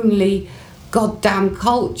the only goddamn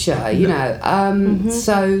culture,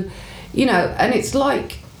 so and it's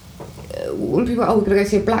like when people we're going to go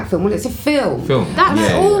see a black film, well, it's a film.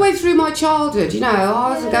 That's all the way through my childhood,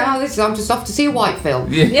 I was going, I'm just off to see a white film.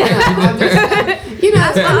 That's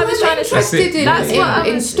what I was trying to interested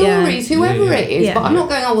in stories, whoever it is, but I'm not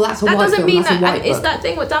going, that's a white film. That doesn't mean that it's that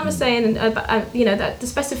thing what Dan was saying, about that the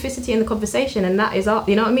specificity in the conversation, and that is art,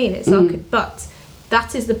 you know what I mean? It's but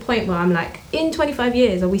that is the point where I'm like, in 25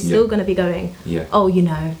 years, are we still going to be going,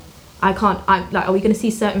 I can't, are we going to see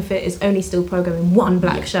certain theatres only still programming one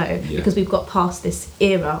black show because we've got past this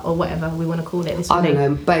era or whatever we want to call it? I don't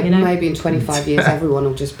know, but maybe in 25 years everyone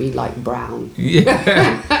will just be like brown.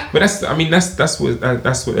 But that's what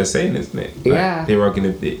they're saying, isn't it? Like, there are going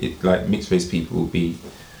to be, like, mixed race people will be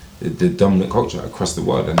the dominant culture across the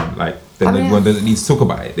world, and then everyone doesn't need to talk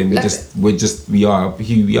about it. Then we are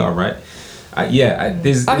who we are, right?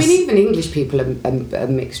 Even English people are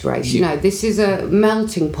mixed race. This is a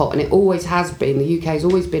melting pot, and it always has been. The UK has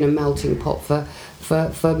always been a melting pot for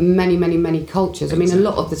many, many, many cultures. Exactly. I mean, a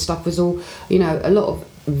lot of the stuff was all, a lot of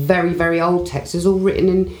very, very old texts is all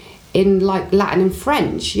written in like Latin and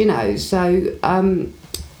French. So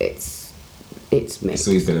it's mixed. It's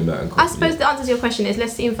always been a melting pot. I suppose the answer to your question is,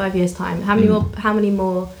 let's see in 5 years' time how many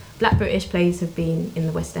more Black British plays have been in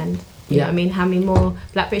the West End. You know what I mean? How many more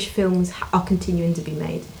Black British films are continuing to be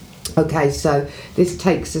made? Okay, so this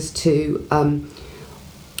takes us to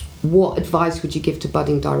what advice would you give to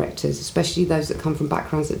budding directors, especially those that come from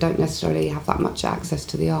backgrounds that don't necessarily have that much access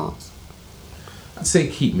to the arts? I'd say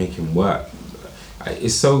keep making work.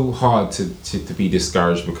 It's so hard to be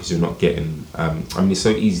discouraged because you're not getting. It's so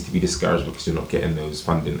easy to be discouraged because you're not getting those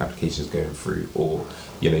funding applications going through, or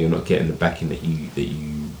you're not getting the backing that you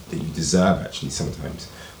deserve actually sometimes.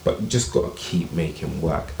 But you just got to keep making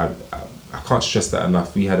work. I can't stress that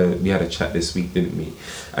enough. We had a chat this week, didn't we?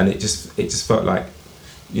 And it just felt like,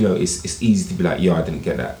 it's easy to be like, I didn't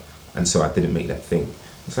get that, and so I didn't make that thing.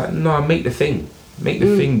 It's like, no, make the thing,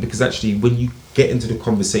 thing, because actually when you get into the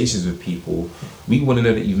conversations with people, we want to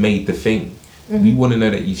know that you've made the thing. We want to know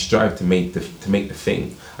that you strive to make the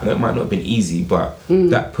thing. I know it might not have been easy, but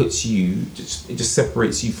that puts you, it just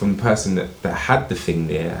separates you from the person that had the thing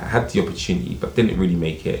there, had the opportunity, but didn't really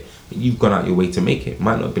make it. But you've gone out your way to make it.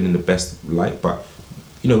 Might not have been in the best light, but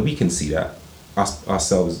we can see that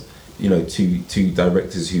ourselves. Two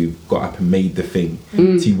directors who've got up and made the thing,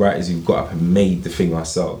 two writers who've got up and made the thing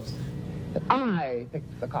ourselves. I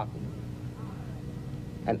picked the cotton.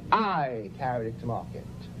 and I carried it to market.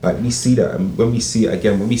 Like, we see that, and when we see it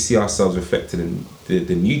again, when we see ourselves reflected in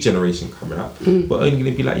the new generation coming up, we're only going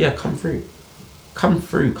to be like, yeah, come through,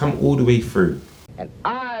 come all the way through. And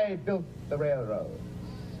I built the railroads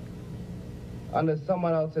under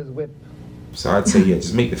someone else's whip. So I'd say, yeah,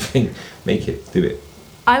 just make the thing, make it, do it.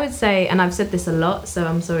 I would say, and I've said this a lot, so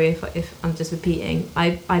I'm sorry if I'm just repeating,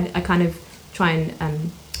 I kind of try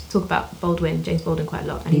and talk about James Baldwin quite a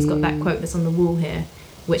lot, and he's got that quote that's on the wall here,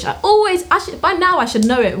 which by now I should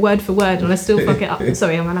know it word for word, and I still fuck it up.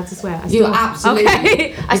 Sorry, I'm allowed to swear. You absolutely.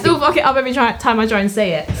 Okay. I still fuck it up every time I try and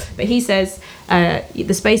say it. But he says,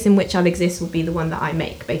 the space in which I'll exist will be the one that I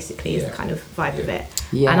make, basically, is the kind of vibe of it.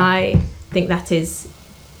 Yeah. And I think that is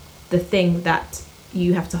the thing that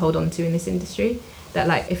you have to hold on to in this industry. That,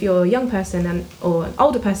 like, if you're a young person or an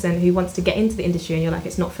older person who wants to get into the industry and you're like,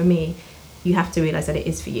 it's not for me, you have to realise that it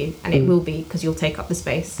is for you, and it will be, because you'll take up the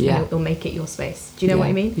space and it'll make it your space. Do you know what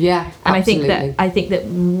I mean? Yeah, and absolutely. I think that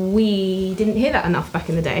we didn't hear that enough back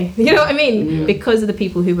in the day. You know what I mean? Because of the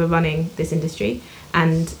people who were running this industry,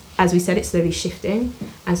 and as we said, it's slowly shifting,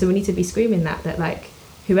 and so we need to be screaming that like,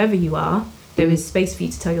 whoever you are, there is space for you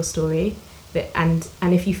to tell your story, and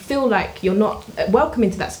if you feel like you're not welcome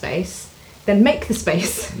into that space, then make the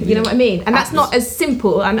space. You know what I mean? And that's not as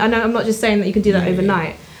simple. And I know I'm not just saying that you can do that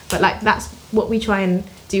overnight, but like, that's what we try and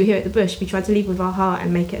do here at the Bush. We try to lead with our heart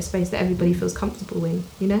and make it a space that everybody feels comfortable in,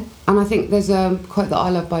 you know? And I think there's a quote that I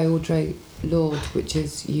love by Audre Lorde, which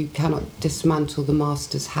is, you cannot dismantle the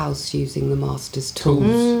master's house using the master's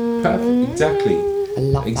tools. Perfect, exactly. I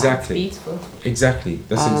love that. Exactly. Beautiful. Exactly,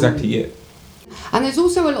 that's exactly it. And there's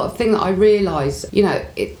also a lot of thing that I realise, you know,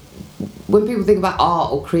 when people think about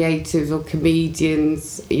art or creatives or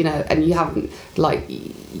comedians, you know, and you haven't, like,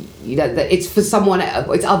 you know, that it's for someone else,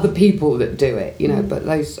 it's other people that do it, you know, but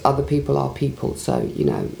those other people are people, so, you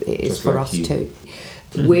know, it is just for like us too.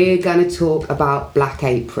 We're going to talk about Black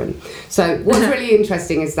Apron. So what's really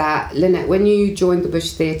interesting is that, Lynette, when you joined the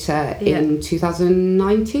Bush Theatre in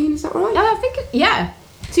 2019, is that right? I think,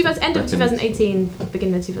 end of 2018,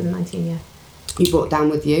 beginning of 2019, yeah. You brought down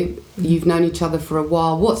with you. You've known each other for a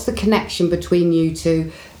while. What's the connection between you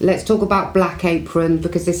two? Let's talk about Black Apron,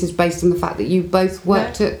 because this is based on the fact that you both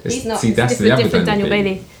worked at... He's not. See, that's different Daniel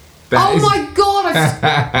Bailey. My God!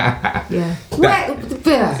 Yeah. So,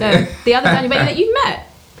 the other Daniel Bailey that you've met,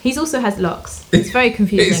 he also has locks. It's very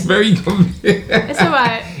confusing. It's very confusing. It's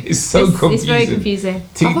alright. It's so confusing. It's very confusing.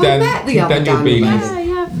 Two Daniel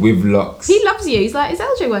Baileys with locks. He loves you. He's like, is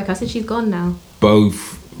Eljai work? I said, she's gone now.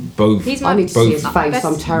 Both. I need to see his face.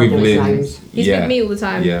 I'm terrible with names. He's with me all the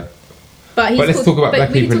time. Yeah. But let's talk about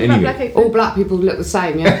Black Apron anyway. All black people look the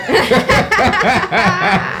same, yeah.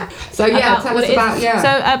 So tell us about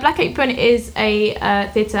So Black Apron is a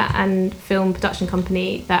theatre and film production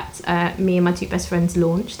company that me and my two best friends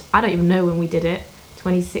launched. I don't even know when we did it.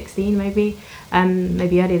 2016 maybe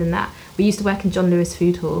earlier than that. We used to work in John Lewis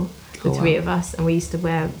Food Hall, the three of us, and we used to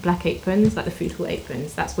wear black aprons, like the food hall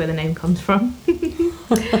aprons. That's where the name comes from.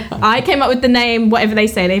 I came up with the name, whatever they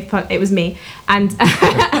say. It was me, and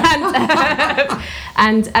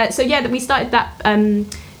we started that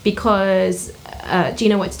because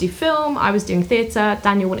Gina wanted to do film, I was doing theatre,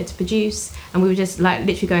 Daniel wanted to produce, and we were just like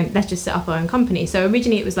literally going, let's just set up our own company. So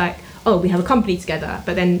originally it was like, oh, we have a company together,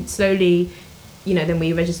 but then slowly, you know, then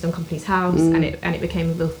we registered on Company's House and it became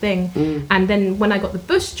a real thing. And then when I got the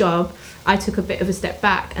Bush job, I took a bit of a step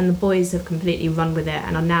back, and the boys have completely run with it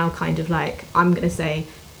and are now kind of like, I'm going to say,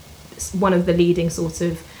 one of the leading sort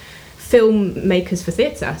of filmmakers for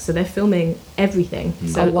theatre. So they're filming everything.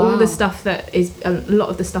 So all the stuff that is, a lot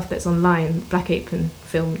of the stuff that's online, Black Apron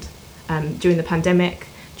filmed during the pandemic.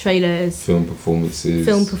 Trailers, film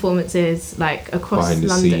performances, like across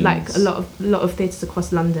London, like a lot of theatres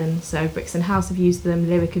across London. So Brixton House have used them,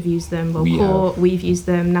 Lyric have used them, we've used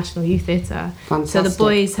them, National Youth Theatre. So the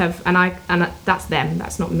boys have, and that's them.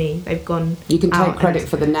 That's not me. They've gone. You can take credit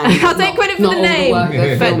for the name. I'll take credit for the name.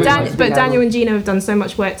 But Daniel and Gina have done so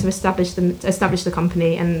much work to establish the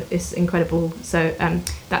company, and it's incredible. So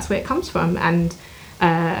that's where it comes from, and.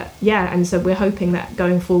 And so we're hoping that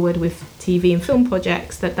going forward with TV and film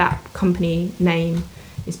projects, that company name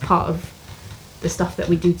is part of the stuff that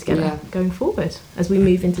we do together going forward as we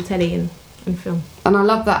move into telly and film. And I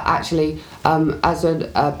love that actually, as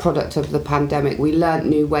a product of the pandemic, we learnt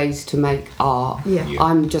new ways to make art.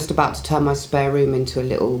 I'm just about to turn my spare room into a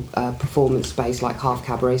little performance space, like half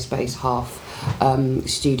cabaret space, half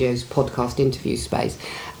studios, podcast interview space.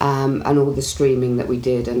 And all the streaming that we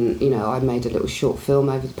did, and you know, I made a little short film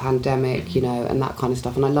over the pandemic, you know, and that kind of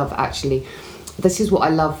stuff. And I love, actually, this is what I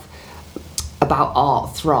love about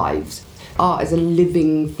art thrives. art is a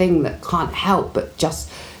living thing that can't help but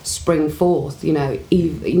just spring forth,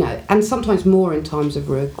 and sometimes more in times of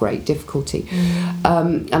real great difficulty.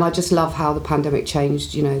 And I just love how the pandemic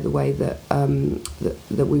changed, the way that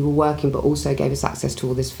that we were working, but also gave us access to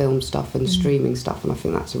all this film stuff and streaming stuff, and I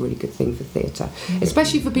think that's a really good thing for theatre,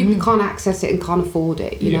 especially for people who can't access it and can't afford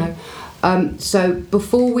it, you know. So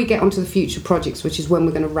before we get onto the future projects, which is when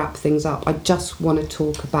we're going to wrap things up, I just want to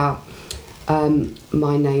talk about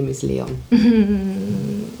My Name is Leon.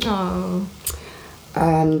 Oh.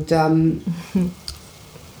 And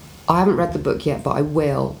I haven't read the book yet, but I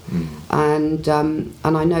will. And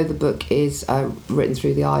I know the book is written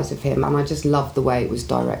through the eyes of him, and I just loved the way it was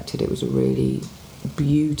directed. It was a really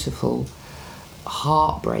beautiful,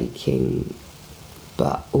 heartbreaking,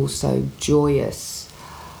 but also joyous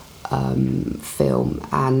film,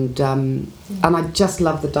 and I just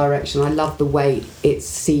love the direction. I love the way it's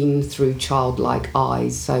seen through childlike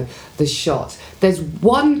eyes. So the shots, there's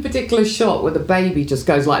one particular shot where the baby just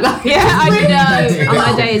goes like that. Yeah, I know. On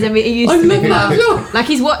my days, it used to make me laugh. Like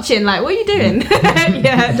he's watching, like, what are you doing?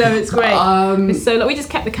 Yeah, no, it's great. It's so we just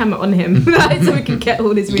kept the camera on him so we could get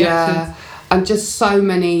all his reactions. Yeah, and just so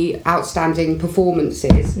many outstanding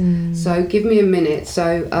performances. So give me a minute.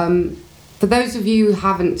 So for those of you who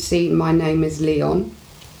haven't seen My Name is Leon,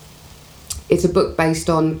 it's a book based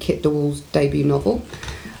on Kit Dewall's debut novel,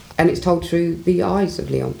 and it's told through the eyes of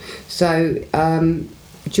Leon. So do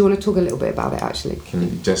you want to talk a little bit about it, actually? Can you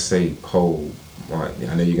just say Cole? Right,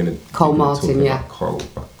 I know you're going to Cole Martin, about Cole,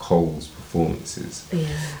 but Cole's performances.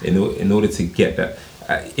 Yeah. In order to get that,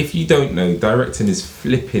 if you don't know, directing is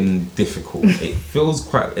flipping difficult. It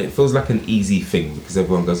feels like an easy thing because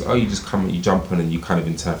everyone goes, oh, you just come and you jump on and you kind of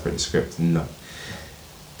interpret the script. No.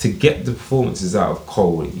 To get the performances out of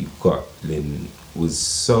Cole that you've got, Lynn, was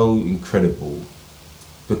so incredible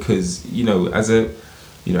because, as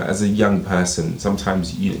a young person,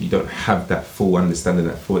 sometimes you don't have that full understanding,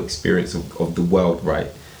 that full experience of the world,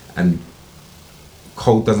 right? And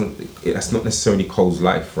Cole that's not necessarily Cole's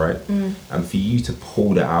life, right? And for you to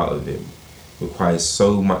pull that out of him requires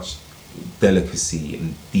so much delicacy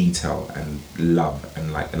and detail and love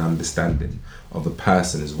and like an understanding of a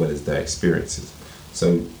person as well as their experiences.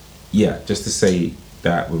 So yeah, just to say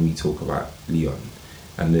that when we talk about Leon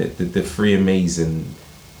and the three amazing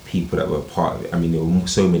people that were a part of it, I mean there were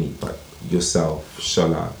so many, but yourself,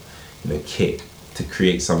 Shola, Kit, to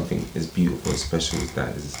create something as beautiful, as special as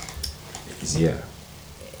that is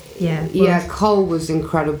yeah, Cole was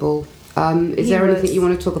incredible. Is there anything you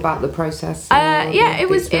want to talk about the process? It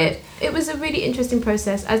was a really interesting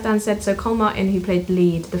process, as Dan said. So Cole Martin, who played the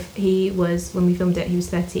lead, he was, when we filmed it, he was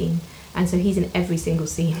 13, and so he's in every single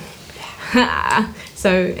scene.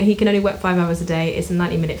 So he can only work 5 hours a day. It's a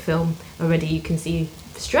 90-minute film already. You can see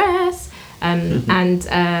the stress.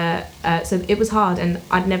 So it was hard, and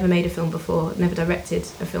I'd never made a film before, never directed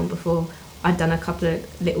a film before. I'd done a couple of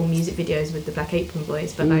little music videos with the Black Apron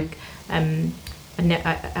Boys, but I'd only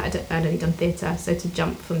done theatre, so to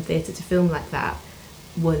jump from theatre to film like that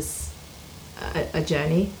was a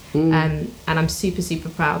journey, and I'm super, super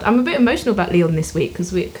proud. I'm a bit emotional about Leon this week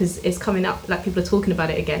because it's coming up, like people are talking about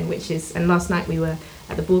it again, and last night we were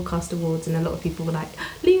at the Broadcast Awards and a lot of people were like,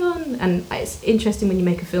 Leon, and it's interesting when you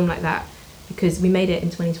make a film like that because we made it in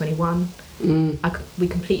 2021. We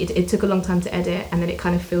completed it took a long time to edit, and then it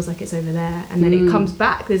kind of feels like it's over there, and then it comes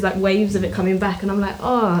back, there's like waves of it coming back, and I'm like,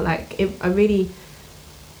 I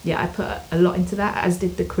put a lot into that, as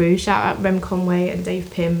did the crew. Shout out Rem Conway and Dave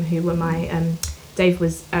Pym, who were my Dave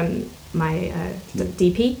was my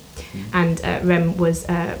DP, and Rem was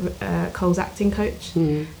Cole's acting coach,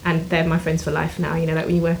 and they're my friends for life now, like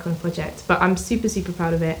when you work on a project. But I'm super, super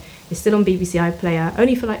proud of it. It's still on BBC iPlayer,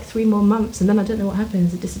 only for like 3 more months, and then I don't know what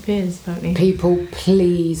happens. It disappears, apparently. People,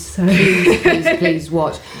 please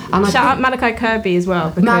watch. And shout out Malachi Kirby as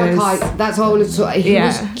well. Malachi, that's what I wanted to say. He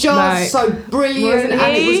was just so brilliant,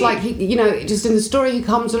 and it was like, he, just in the story, he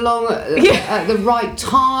comes along at the right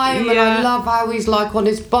time, and I love how he's like on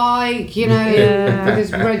his bike, with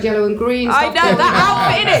his red, yellow, and green stuff. I know, that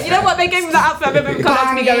outfit in it. You know what, they gave me that outfit, I remember coming up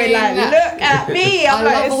to me going like, look at me. I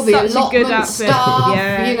love all the allotment stuff,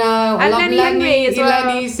 I love Lenny Henry as well.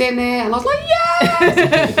 Lenny's in it, and I was like,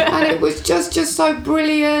 yes! And it was just so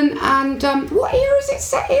brilliant. And what era is it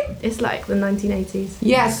set in? It's like the 1980s.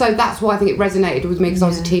 Yeah, so that's why I think it resonated with me, because I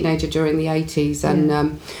was a teenager during the 80s, and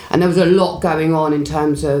there was a lot going on in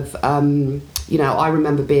terms of, I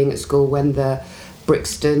remember being at school when the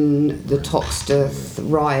Brixton, the Toxteth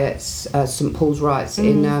riots, St Paul's riots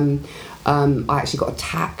in, I actually got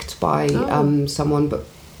attacked by someone, but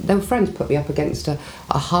they were friends, put me up against a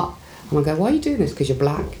hut. And I go, why are you doing this? Because you're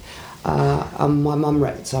black. And my mum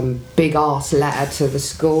read some big ass letter to the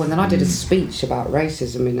school, and then I did a speech about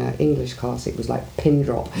racism in an English class. It was like pin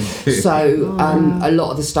drop. So a lot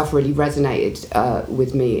of the stuff really resonated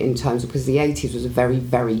with me in terms of, because the 80s was a very,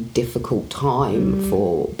 very difficult time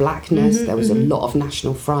for blackness. There was a lot of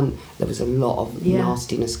National Front. There was a lot of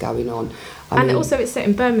nastiness going on. I mean, also it's set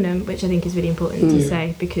in Birmingham, which I think is really important to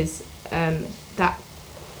say, because that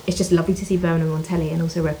it's just lovely to see Birmingham on telly and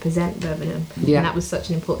also represent Birmingham. Yeah. And that was such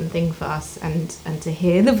an important thing for us, and to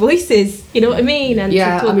hear the voices, you know what I mean? And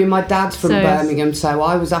I mean, my dad's from Birmingham, so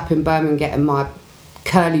I was up in Birmingham getting my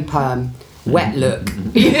curly perm, wet look,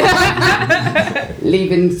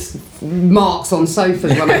 leaving marks on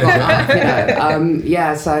sofas when I got up, you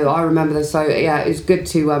know. So I remember this. So yeah, it was good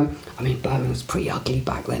to, I mean, Birmingham was pretty ugly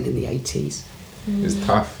back then in the 80s. It was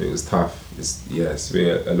tough. It's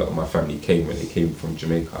where a lot of my family came when they came from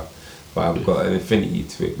Jamaica, but I've got an affinity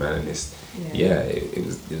to it, man. And it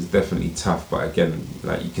was definitely tough. But again,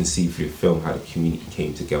 like, you can see through the film how the community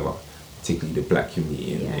came together, particularly the black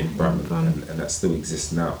community in Birmingham, and that still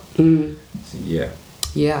exists now. So,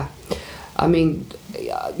 yeah. I mean,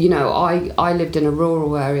 you know, I lived in a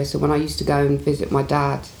rural area, so when I used to go and visit my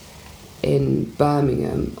dad in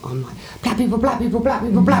Birmingham, I'm like, black people, black people, black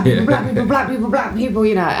people, black people, black people, black people, black people,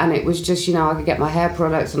 you know, and it was just, you know, I could get my hair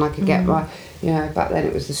products and I could get my, you know, back then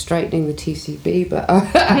it was the straightening, the TCB, but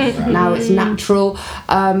now it's natural.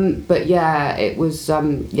 But yeah, it was,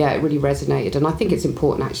 it really resonated, and I think it's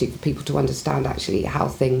important actually for people to understand actually how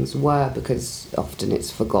things were, because often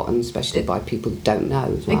it's forgotten, especially by people who don't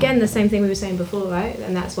know as well. Again, the same thing we were saying before, right?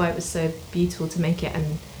 And that's why it was so beautiful to make it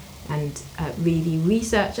and really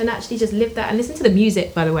research and actually just live that and listen to the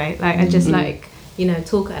music, by the way, like, and just like, you know,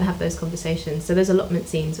 talk and have those conversations. So those allotment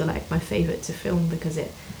scenes were like my favourite to film, because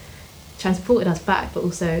it transported us back, but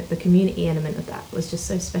also the community element of that was just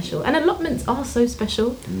so special. And allotments are so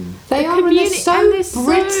special. They are, and they're so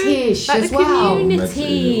British like as the well.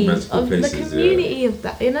 Community of places, the community of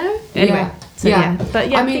that, you know. Anyway,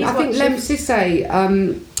 but I mean, I think Lem Sisse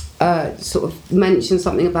sort of mentioned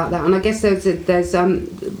something about that, and I guess there's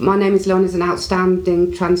My Name is Leon is an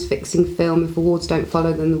outstanding transfixing film. If awards don't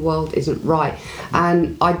follow, then the world isn't right.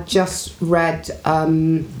 And I just read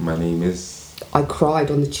My Name Is, I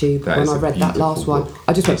cried on the tube when I read that last one.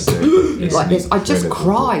 I just went like this. I just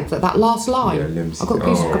cried that last line. I got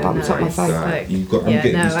goosebumps up my face.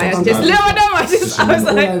 I was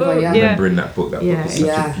like, remembering that book. That book is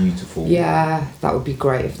such a beautiful. Yeah, that would be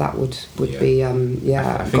great if that would be. I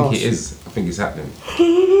think it is. I think it's happening.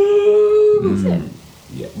 Is it?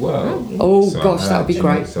 Yeah, well. That would be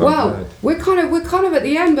great. Well, we're kind of at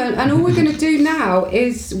the end, and all we're going to do now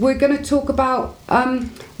is we're going to talk about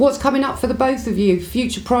what's coming up for the both of you,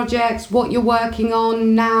 future projects, what you're working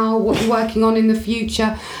on now, what you're working on in the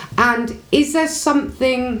future, and is there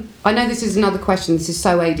something? I know this is another question. This is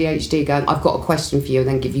so ADHD going, I've got a question for you, and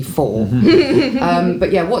then give you 4.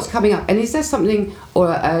 But yeah, what's coming up? And is there something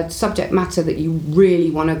or a subject matter that you really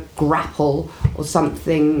want to grapple, or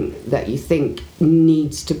something that you think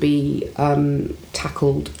needs to be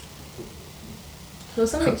tackled? Well,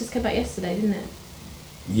 something just came out yesterday, didn't it?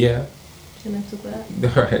 Yeah. Do you want to talk about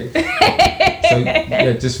that? Alright.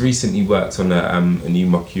 So just recently worked on a new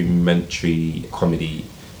mockumentary comedy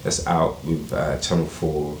that's out with Channel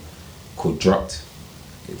 4 called Dropped.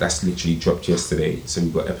 That's literally dropped yesterday. So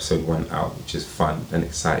we've got episode 1 out, which is fun and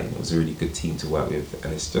exciting. It was a really good team to work with,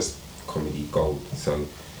 and it's just comedy gold. So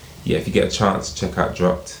yeah, if you get a chance, check out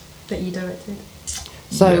Dropped. That you directed.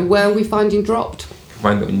 So where are we finding Dropped? You can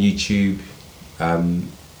find it on YouTube,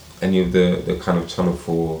 any of the kind of Channel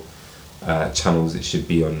 4 channels it should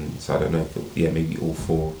be on. So I don't know if maybe all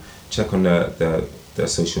 4. Check on the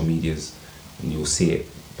social medias and you'll see it.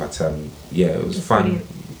 But it was fun. Brilliant.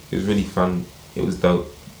 It was really fun. It was dope.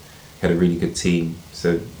 Had a really good team.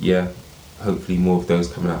 So yeah, hopefully more of those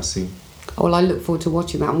coming out soon. Well, I look forward to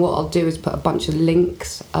watching that, and what I'll do is put a bunch of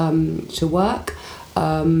links to work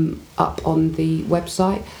up on the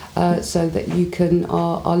website, so that you can,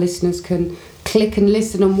 our listeners can click and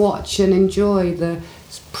listen and watch and enjoy the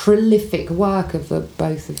prolific work of the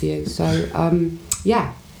both of you. So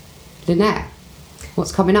Lynette,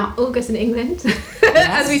 what's coming up? August in England,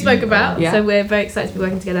 as we spoke about. Yeah. So we're very excited to be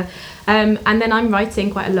working together. And then I'm writing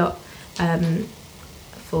quite a lot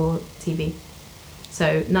for TV.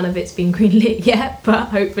 So none of it's been greenlit yet, but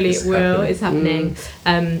hopefully it will. It's happening.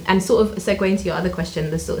 And sort of segue into your other question,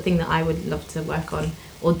 the sort of thing that I would love to work on,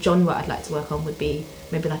 or genre I'd like to work on, would be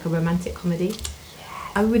maybe like a romantic comedy. Yes.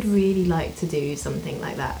 I would really like to do something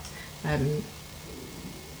like that.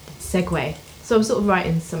 Segue. So I'm sort of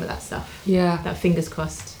writing some of that stuff. Yeah. That fingers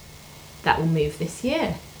crossed that will move this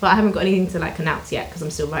year. But I haven't got anything to like announce yet because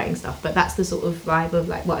I'm still writing stuff. But that's the sort of vibe of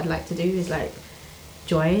like what I'd like to do is like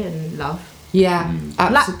joy and love. Yeah,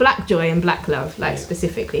 Black joy and black love, like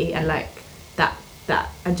specifically, and like that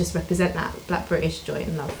and just represent that Black British joy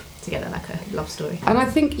and love together, like a love story. And I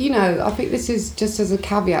think, you know, I think this is just as a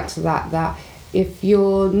caveat to that if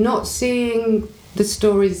you're not seeing the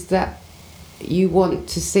stories that you want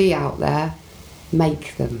to see out there,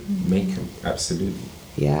 make them. Make them, absolutely.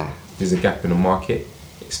 Yeah. If there's a gap in the market,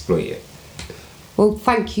 exploit it. Well,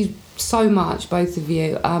 thank you so much, both of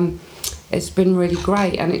you. It's been really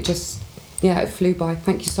great, and it just, it flew by.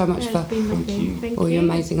 Thank you so much for all your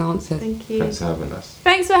amazing answers. Thank you. Thanks for having us.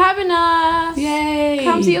 Thanks for having us. Yay!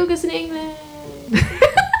 Come see August in England.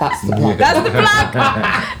 That's the plug. That's the plug.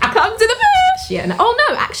 Come to the bush. Yeah. No, oh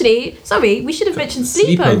no, actually, sorry, we should have mentioned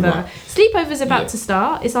Sleepover. Sleepover's about to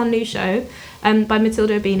start. It's our new show. By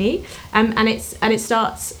Matilda Obini, and it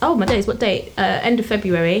starts. Oh my days! What date? End of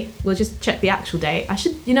February. We'll just check the actual date. I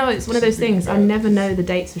should. You know, it's one of those things. I never know the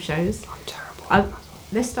dates of shows. I'm terrible.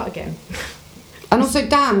 Let's start again. And also,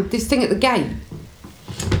 Dan, this thing at the gate.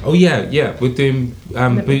 Oh yeah. We're doing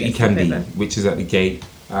Booty Candy, which is at the gate.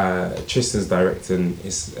 Tristan's directing.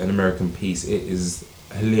 It's an American piece. It is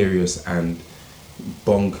hilarious and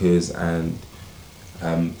bonkers and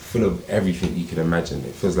full of everything you can imagine.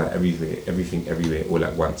 It feels like everything everywhere all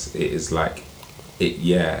at once. It is like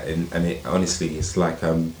and it honestly it's like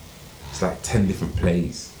 10 different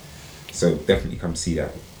plays. So definitely come see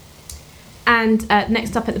that. And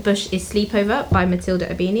next up at the Bush is Sleepover by Matilda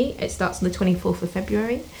Obini. It starts on the 24th of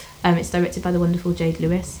February. It's directed by the wonderful Jade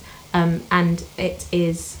Lewis, and it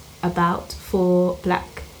is about 4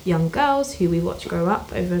 black young girls who we watch grow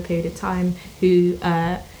up over a period of time, who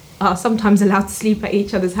are sometimes allowed to sleep at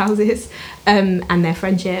each other's houses, and their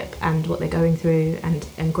friendship and what they're going through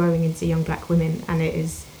and growing into young black women, and it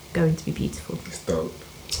is going to be beautiful. It's dope,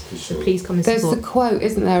 for sure. So please come and There's support. the quote,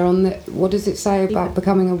 isn't there, on the, what does it say about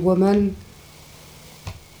becoming a woman?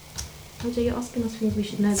 Roger, you're asking us things we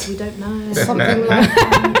should know that we don't know. Something like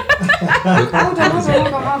hold on.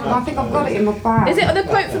 I think I've got it in my bag. Is it the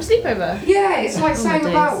quote from Sleepover? Yeah, it's like saying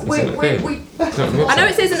days. about we I know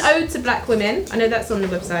it says an ode to black women. I know that's on the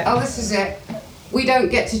website. Oh, this is it. We don't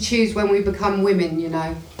get to choose when we become women, you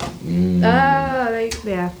know.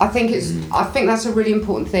 Yeah. I think that's a really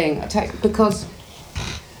important thing. Because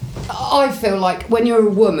I feel like when you're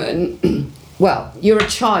a woman, well, you're a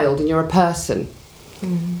child and you're a person.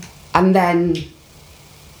 And then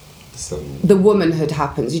the womanhood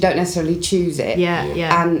happens. You don't necessarily choose it.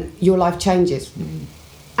 Yeah. And your life changes.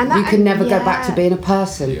 And you can never go back to being a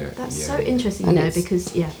person. That's so interesting, though,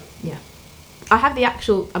 because I have the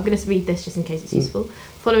actual. I'm going to read this just in case it's useful.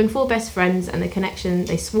 Following 4 best friends and the connection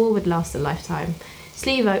they swore would last a lifetime.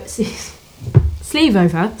 Sleepover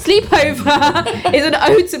is an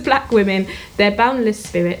ode to black women, their boundless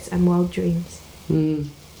spirits and wild dreams.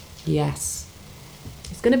 Yes.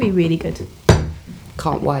 It's going to be really good.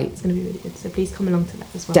 Can't wait. It's going to be really good. So please come along to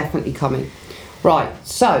that as well. Definitely coming. Right,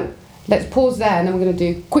 so let's pause there and then we're going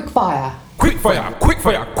to do quick fire. Quick fire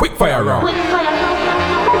round.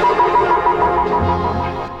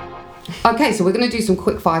 Okay, so we're going to do some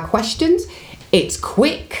quick fire questions. It's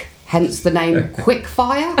quick, hence the name quick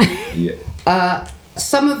fire.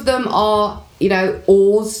 Some of them are,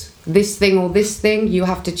 ors, this thing or this thing. You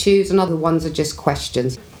have to choose, and other ones are just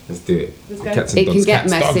questions. Let's do it. It can get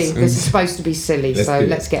messy. This is supposed to be silly, so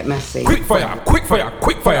let's get messy. Quick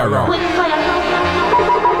fire round.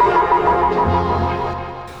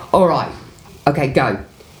 All right. Okay, go.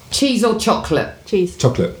 Cheese or chocolate? Cheese.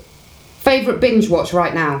 Chocolate. Favourite binge watch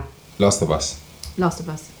right now? Last of Us. Last of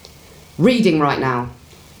Us. Reading right now?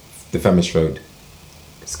 The Famished Road.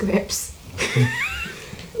 Scripts.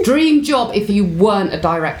 Dream job if you weren't a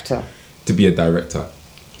director? To be a director.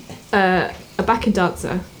 A backing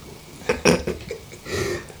dancer.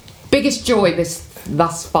 Biggest joy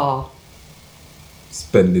thus far?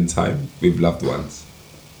 Spending time with loved ones.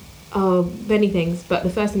 Oh, many things, but the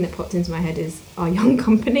first thing that popped into my head is our young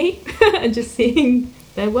company and just seeing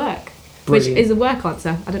their work. Brilliant. Which is a work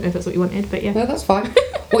answer. I don't know if that's what you wanted, but yeah. No, that's fine.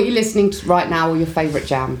 What are you listening to right now, or your favourite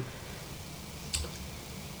jam?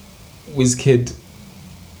 WizKid.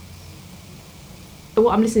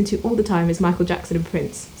 What I'm listening to all the time is Michael Jackson and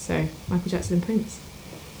Prince. So, Michael Jackson and Prince.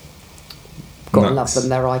 Gotta love them,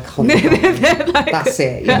 they're iconic. Like, that's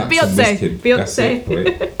it. Yeah.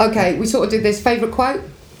 Beyonce. Okay, we sort of did this. Favourite quote?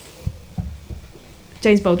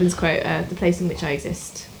 James Baldwin's quote, the place in which I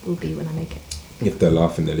exist will be when I make it. If they're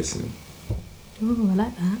laughing, they're listening. Oh, I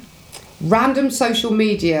like that. Random social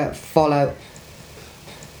media follow.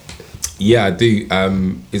 Yeah, I do.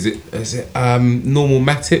 Is it Normal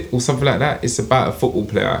Matip or something like that? It's about a football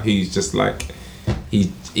player who's just like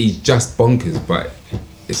he's just bonkers, but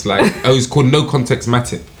it's like it's called No Context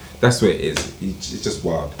Matip. That's what it is. It's just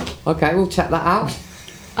wild. Okay, we'll check that out.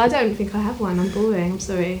 I don't think I have one. I'm boring. I'm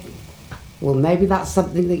sorry. Well, maybe that's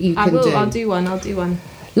something that you can do. I'll do one.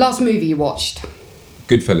 Last movie you watched?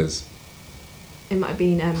 Goodfellas. It might have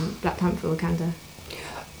been Black Panther Wakanda.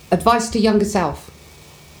 Advice to younger self?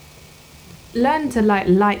 Learn to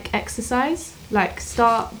like exercise.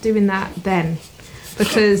 Start doing that then.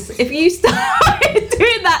 Because if you started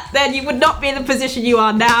doing that then, you would not be in the position you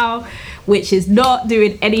are now, which is not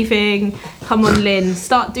doing anything. Come on, Lynn,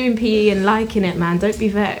 start doing PE and liking it, man. Don't be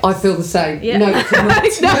vexed. I feel the same. Yeah. No to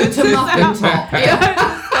muffin top.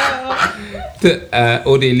 Yeah.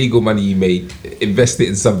 All the illegal money you made, invest it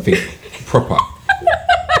in something proper.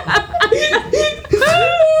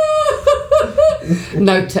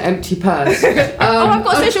 Note to empty purse. I've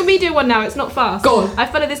got a social media one now. It's not fast. Go on. I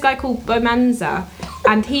follow this guy called Bomanza,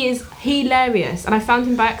 and he is hilarious. And I found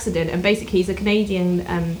him by accident. And basically, he's a Canadian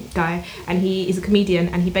guy, and he is a comedian.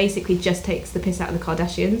 And he basically just takes the piss out of the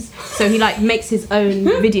Kardashians. So he makes his own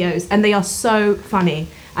videos, and they are so funny.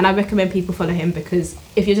 And I recommend people follow him because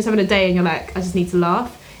if you're just having a day and you're like, I just need to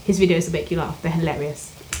laugh, his videos will make you laugh. They're hilarious.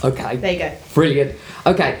 Okay. There you go. Brilliant.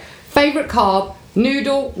 Okay. Favourite carb?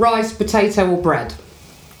 Noodle, rice, potato, or bread?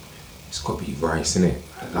 It's got to be rice, innit?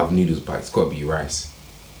 I love noodles, but it's got to be rice.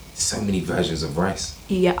 So many versions of rice.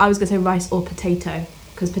 Yeah, I was going to say rice or potato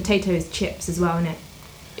because potato is chips as well, isn't it?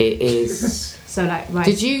 It is. So rice.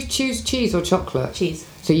 Did you choose cheese or chocolate? Cheese.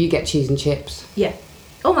 So you get cheese and chips? Yeah.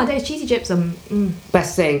 Oh my days, cheesy chips.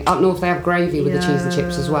 Best thing. Up north they have gravy with the cheese and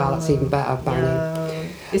chips as well. That's even better. Banging.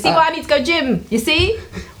 You see why I need to go gym? You see?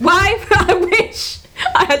 Why? I wish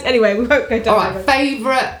I had. Anyway, we won't go down. Alright,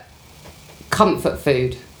 favourite comfort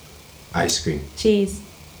food? Ice cream. Cheese.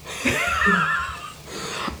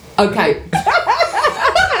 Okay.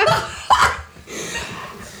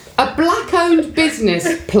 A black-owned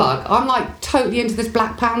business plug. I'm totally into this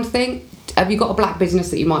Black Pound thing. Have you got a black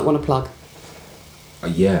business that you might want to plug?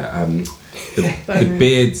 The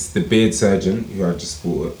beard surgeon who I just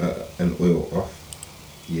bought an oil off.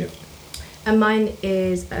 Yeah. And mine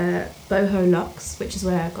is Boho Locks, which is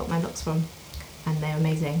where I got my locks from, and they're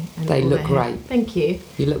amazing. And They all look their hair. great. Thank you.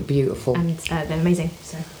 You look beautiful. And they're amazing.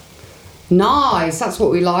 So. Nice, that's what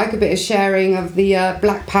we like, a bit of sharing of the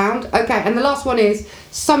Black Pound. Okay, and the last one is,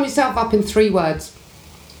 sum yourself up in 3 words.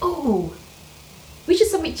 Oh, we should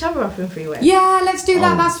sum each other up in 3 words. Yeah, let's do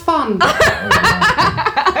that, that's fun.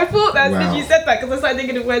 I thought that Wow. as you said that because I started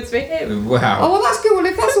thinking of words for him. Wow. Oh, well, that's good. Well,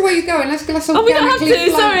 if that's the way you're going, let's Oh, we don't have organically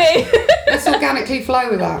to, flow. sorry. Let's organically flow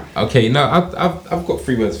with that. Okay, no, I've got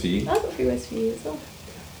 3 words for you. I've got 3 words for you as well.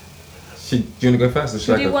 Do you want to go first or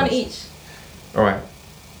should I We go do one first? each. Alright.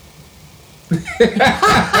 You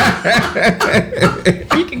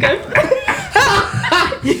can go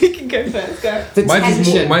first. You can go first, go. The Mine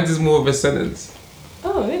tension. is more of a sentence.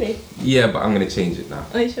 Oh, really? Yeah, but I'm going to change it now.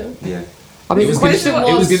 Are you sure? Yeah. I mean, It the was question gonna-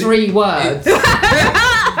 it was was gonna- 3 words.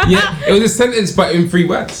 Yeah, it was a sentence but in 3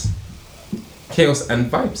 words. Chaos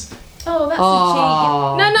and vibes. Oh, that's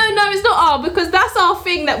Oh. a cheat. No, it's not because that's our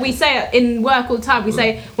thing that we say in work all the time. We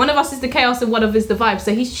say one of us is the chaos and one of us is the vibe.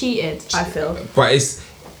 So he's cheated, I feel. But it's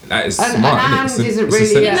smart, An isn't it? and isn't really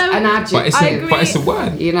sentence. an adjective. But it's a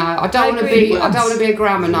word. You know, I don't I want to agree. be. I don't want to be a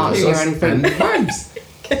grammar Nazi or Chaos anything. and vibes.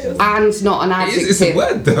 And's not an adjective. It's a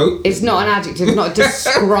word though. It's not an adjective. It's not a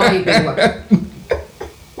describing word.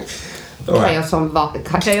 Alright. Chaos on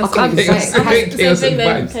vibes. Chaos I can't even Chaos. say it. Chaos Same and thing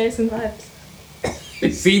then. vibes. Chaos and vibes.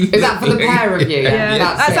 See, Is that for the pair of you? Yeah,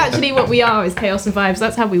 that's it. actually what we are. Is chaos and vibes.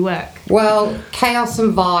 That's how we work. Well, chaos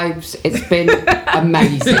and vibes. It's been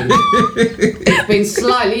amazing. It's been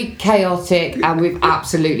slightly chaotic, and we've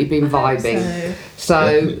absolutely been vibing.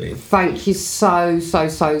 So Definitely. thank you so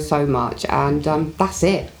much, and that's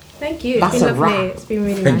it. Thank you. That's It's been a lovely. wrap. It's been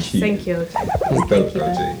really Thank nice. you. Thank you. It's dope,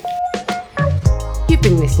 LJ. You've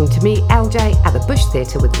been listening to me, Eljai, at the Bush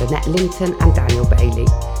Theatre with Lynette Linton and Daniel Bailey.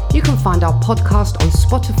 You can find our podcast on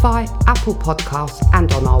Spotify, Apple Podcasts,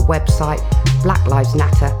 and on our website,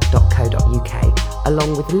 blacklivesnatter.co.uk,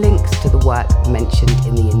 along with links to the work mentioned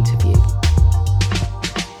in the interview.